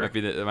guess. Those are that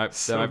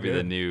might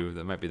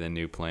be the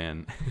new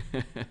plan.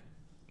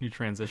 New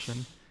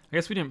transition. I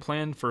guess we didn't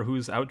plan for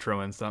who's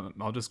outro and stuff.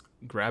 I'll just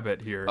grab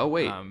it here. Oh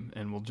wait,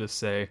 and we'll just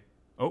say,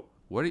 oh,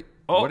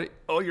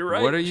 you're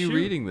right. What are you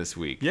reading this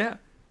week? Yeah,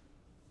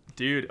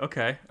 dude.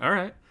 Okay, all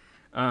right.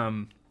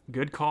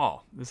 Good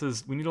call.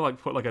 We need to like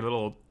put like a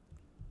little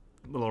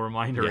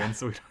reminder in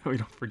so we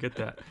don't forget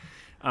that.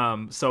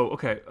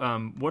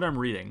 What I'm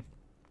reading,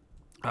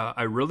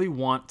 I really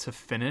want to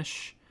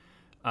finish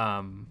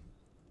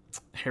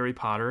Harry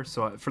Potter.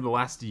 So for the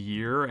last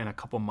year and a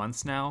couple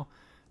months now,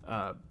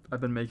 I've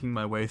been making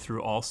my way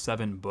through all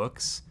 7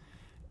 books,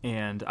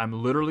 and I'm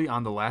literally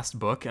on the last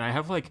book, and I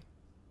have like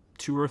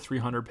 200 or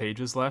 300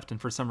 pages left, and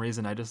for some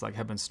reason I just like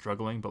have been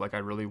struggling, but like I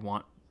really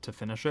want to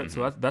finish it.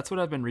 So that's what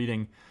I've been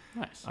reading.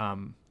 Nice.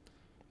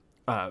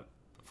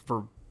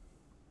 For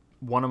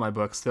one of my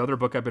books. The other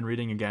book I've been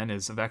reading again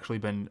is I've actually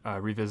been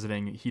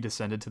revisiting He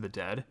Descended to the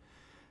Dead.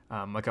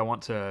 I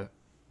want to,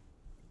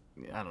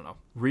 I don't know,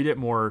 read it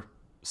more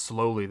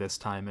slowly this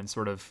time and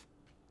sort of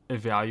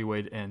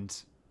evaluate and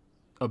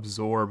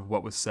absorb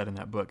what was said in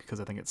that book, because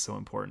I think it's so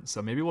important.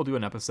 So maybe we'll do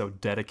an episode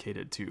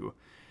dedicated to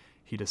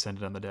He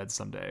Descended on the Dead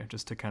someday,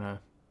 just to kind of,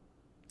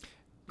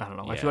 I don't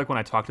know. Yeah. I feel like when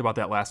I talked about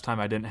that last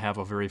time, I didn't have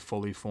a very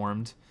fully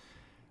formed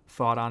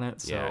thought on it.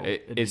 So yeah,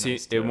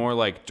 it more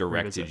like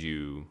directed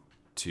you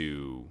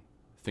to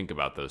think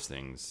about those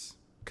things.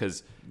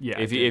 Because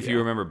if you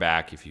remember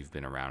back, if you've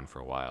been around for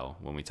a while,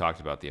 when we talked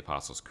about the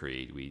Apostles'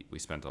 Creed, we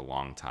spent a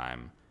long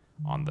time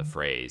on the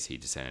phrase "He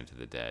descended to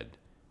the dead,"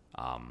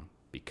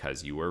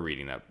 because you were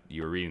reading that.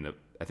 You were reading the.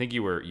 I think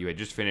you had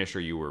just finished, or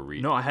you were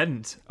reading. No, I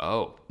hadn't.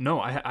 Oh. No,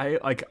 I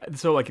like,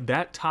 so like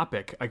that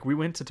topic, like we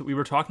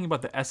were talking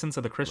about the essence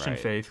of the Christian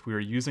faith. We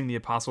were using the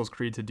Apostles'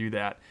 Creed to do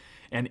that.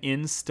 And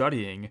in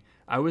studying,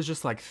 I was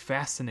just like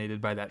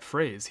fascinated by that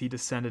phrase. He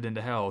descended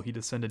into hell. He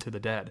descended to the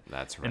dead.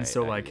 That's right. And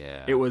so like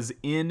it was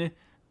in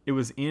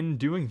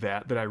doing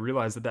that I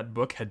realized that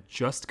book had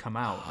just come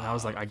out, and I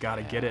was like, I got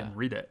to get it and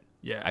read it.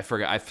 Yeah. I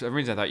forgot. For some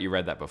reason I thought you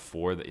read that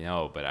before that,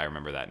 but I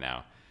remember that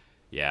now.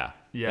 Yeah.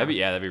 Yeah.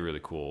 That'd be really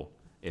cool.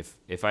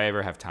 If I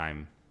ever have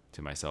time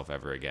to myself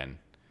ever again,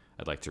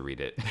 I'd like to read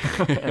it.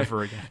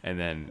 Ever again. And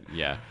then,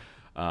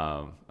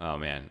 oh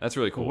man, that's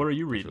really cool. Well, what are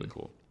you reading? That's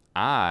really cool.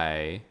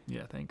 I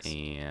thanks.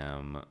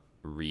 am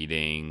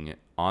reading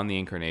On the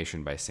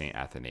Incarnation by St.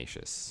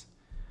 Athanasius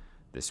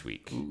this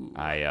week. Ooh.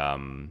 I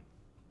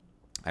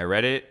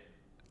read it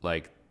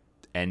like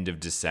end of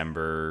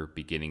December,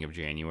 beginning of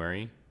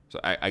January. So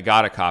I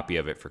got a copy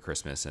of it for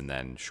Christmas, and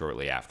then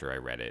shortly after I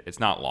read it. It's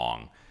not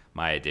long.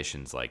 My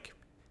edition's like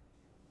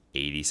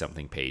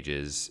 80-something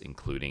pages,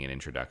 including an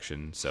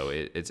introduction. So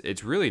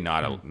it's really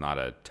not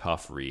a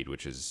tough read,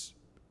 which is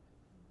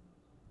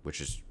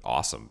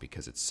awesome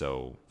because it's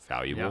so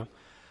valuable.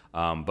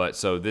 Yeah. But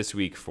so this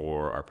week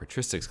for our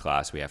patristics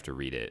class, we have to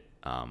read it.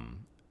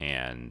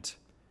 And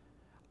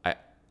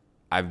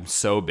I'm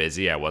so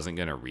busy, I wasn't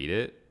going to read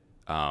it.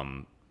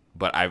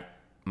 But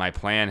my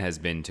plan has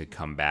been to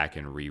come back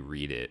and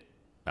reread it.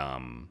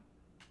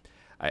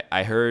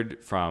 I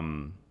heard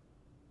from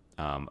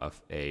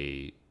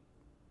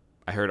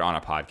I heard on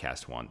a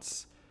podcast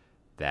once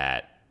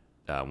that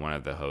one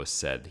of the hosts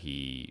said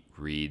he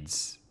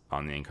reads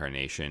On the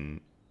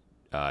Incarnation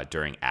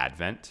during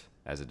Advent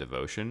as a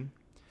devotion.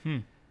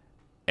 And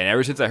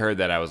ever since I heard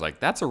that, I was like,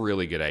 that's a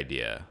really good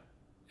idea.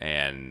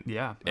 And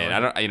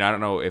I don't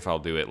know if I'll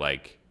do it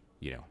like,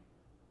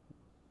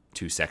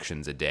 2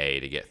 sections a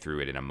day to get through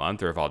it in a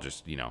month, or if I'll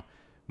just,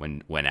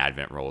 when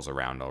Advent rolls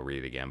around, I'll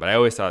read it again. But I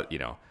always thought,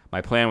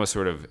 my plan was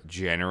sort of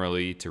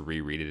generally to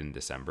reread it in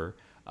December.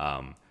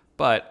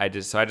 But I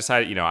decided,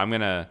 I'm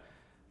going to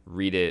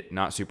read it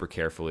not super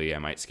carefully. I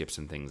might skip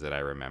some things that I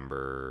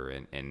remember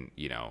and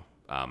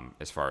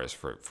as far as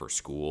for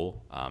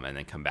school, and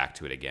then come back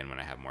to it again when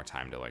I have more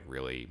time to like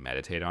really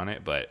meditate on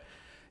it. But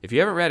if you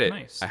haven't read it,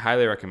 nice. I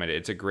highly recommend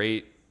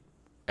it.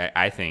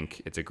 I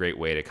think it's a great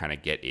way to kind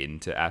of get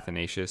into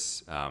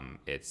Athanasius.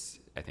 It's,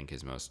 I think,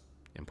 his most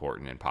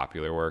important and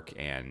popular work,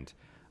 and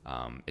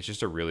it's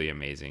just a really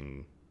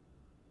amazing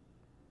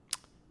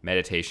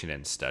meditation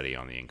and study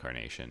on the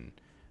Incarnation.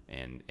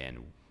 And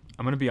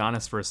I'm going to be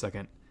honest for a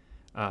second.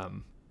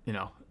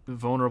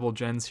 Vulnerable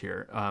Jen's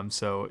here.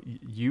 So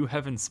you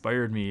have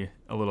inspired me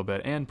a little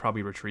bit, and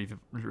probably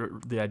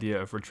the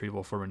idea of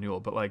retrieval for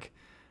renewal. But like,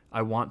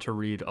 I want to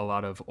read a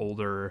lot of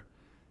older,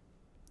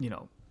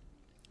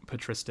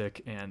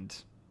 patristic and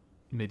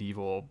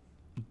medieval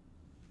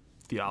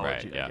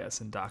theology, I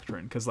guess, and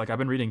doctrine. Because like I've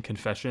been reading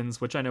Confessions,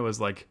 which I know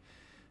is like,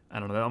 I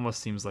don't know, that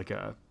almost seems like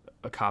a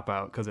a cop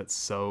out because it's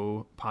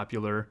so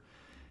popular.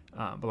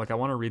 But like I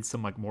want to read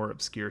some like more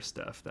obscure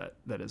stuff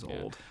that is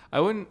old. I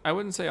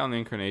wouldn't say On the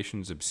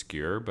Incarnation's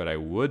obscure, but I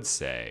would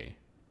say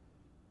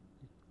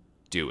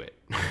do it.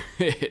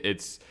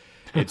 It's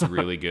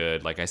really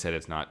good. Like I said,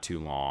 it's not too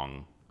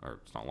long, or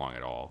it's not long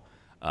at all.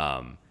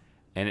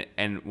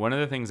 And one of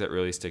the things that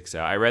really sticks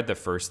out, I read the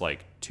first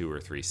like 2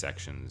 or 3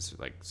 sections,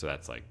 like, so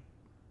that's like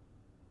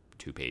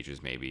 2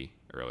 pages maybe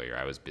earlier.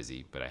 I was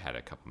busy, but I had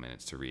a couple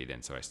minutes to read,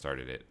 and so I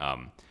started it.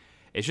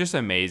 It's just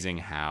amazing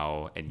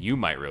how, and you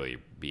might really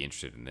be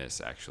interested in this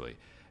actually,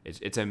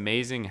 it's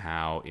amazing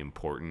how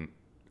important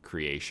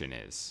creation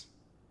is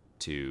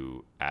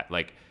to,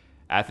 like,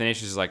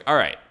 Athanasius is like, all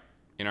right,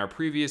 in our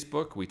previous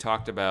book, we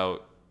talked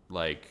about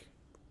like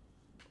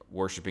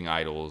worshiping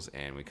idols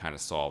and we kind of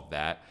solved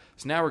that.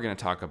 So now we're going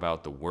to talk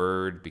about the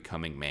Word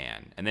becoming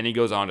man. And then he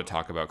goes on to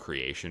talk about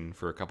creation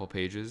for a couple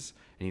pages.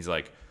 And he's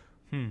like,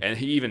 and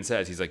he even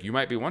says, he's like, you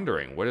might be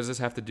wondering, what does this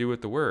have to do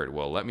with the Word?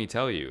 Well, let me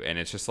tell you. And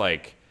it's just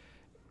like,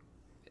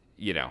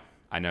 you know,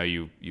 I know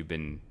you've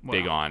been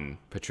big on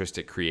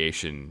patristic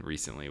creation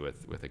recently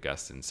with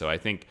Augustine. So I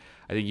think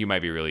you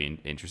might be really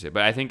interested.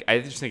 But I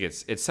just think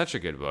it's such a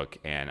good book,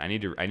 and I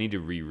need to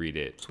reread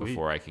it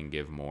before I can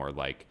give more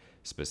like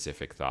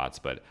specific thoughts.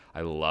 But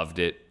I loved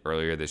it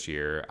earlier this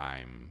year.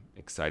 I'm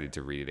excited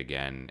to read it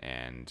again,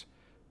 and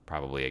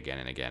probably again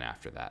and again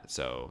after that.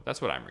 So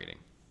that's what I'm reading.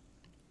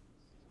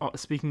 Oh,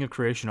 speaking of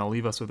creation, I'll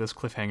leave us with this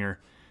cliffhanger.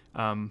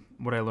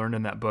 What I learned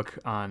in that book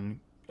on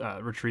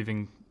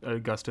retrieving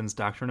Augustine's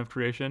doctrine of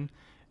creation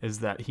is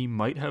that he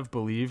might have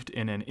believed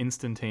in an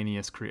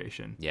instantaneous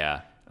creation.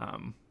 Yeah.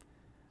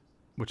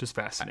 Which is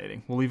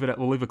fascinating. We'll leave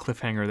a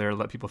cliffhanger there,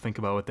 let people think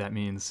about what that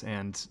means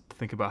and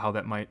think about how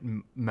that might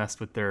mess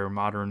with their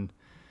modern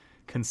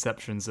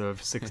conceptions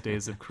of 6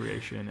 days of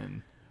creation.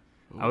 And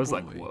I was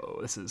like, whoa,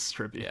 this is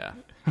trippy. Yeah.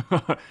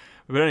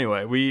 But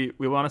anyway, we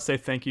want to say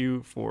thank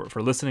you for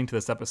listening to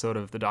this episode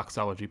of the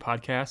Doxology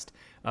Podcast.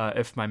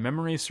 If my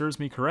memory serves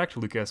me correct,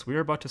 Lucas, we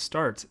are about to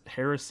start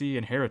Heresy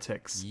and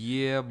Heretics.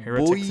 Yeah,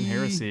 Heretics and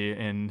Heresy,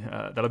 and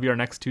that'll be our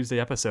next Tuesday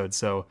episode.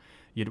 So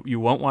you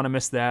won't want to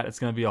miss that. It's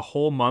going to be a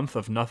whole month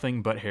of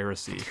nothing but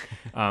heresy.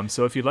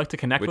 So if you'd like to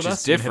connect with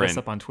us, you can hit us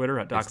up on Twitter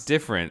at It's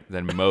different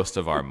than most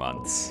of our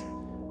months.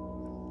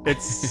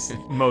 It's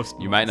most.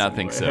 You might not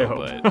think so,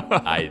 but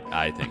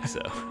I think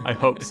so. I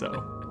hope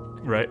so.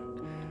 Right.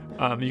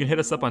 You can hit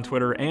us up on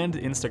Twitter and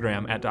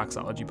Instagram at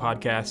Doxology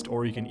Podcast,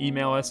 or you can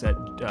email us at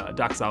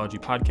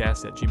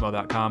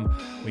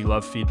doxologypodcast@gmail.com. We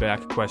love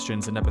feedback,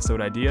 questions, and episode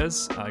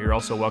ideas. You're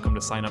also welcome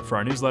to sign up for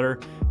our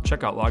newsletter.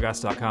 Check out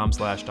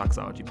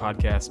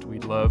logos.com/doxologypodcast.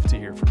 We'd love to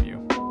hear from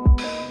you.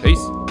 Peace.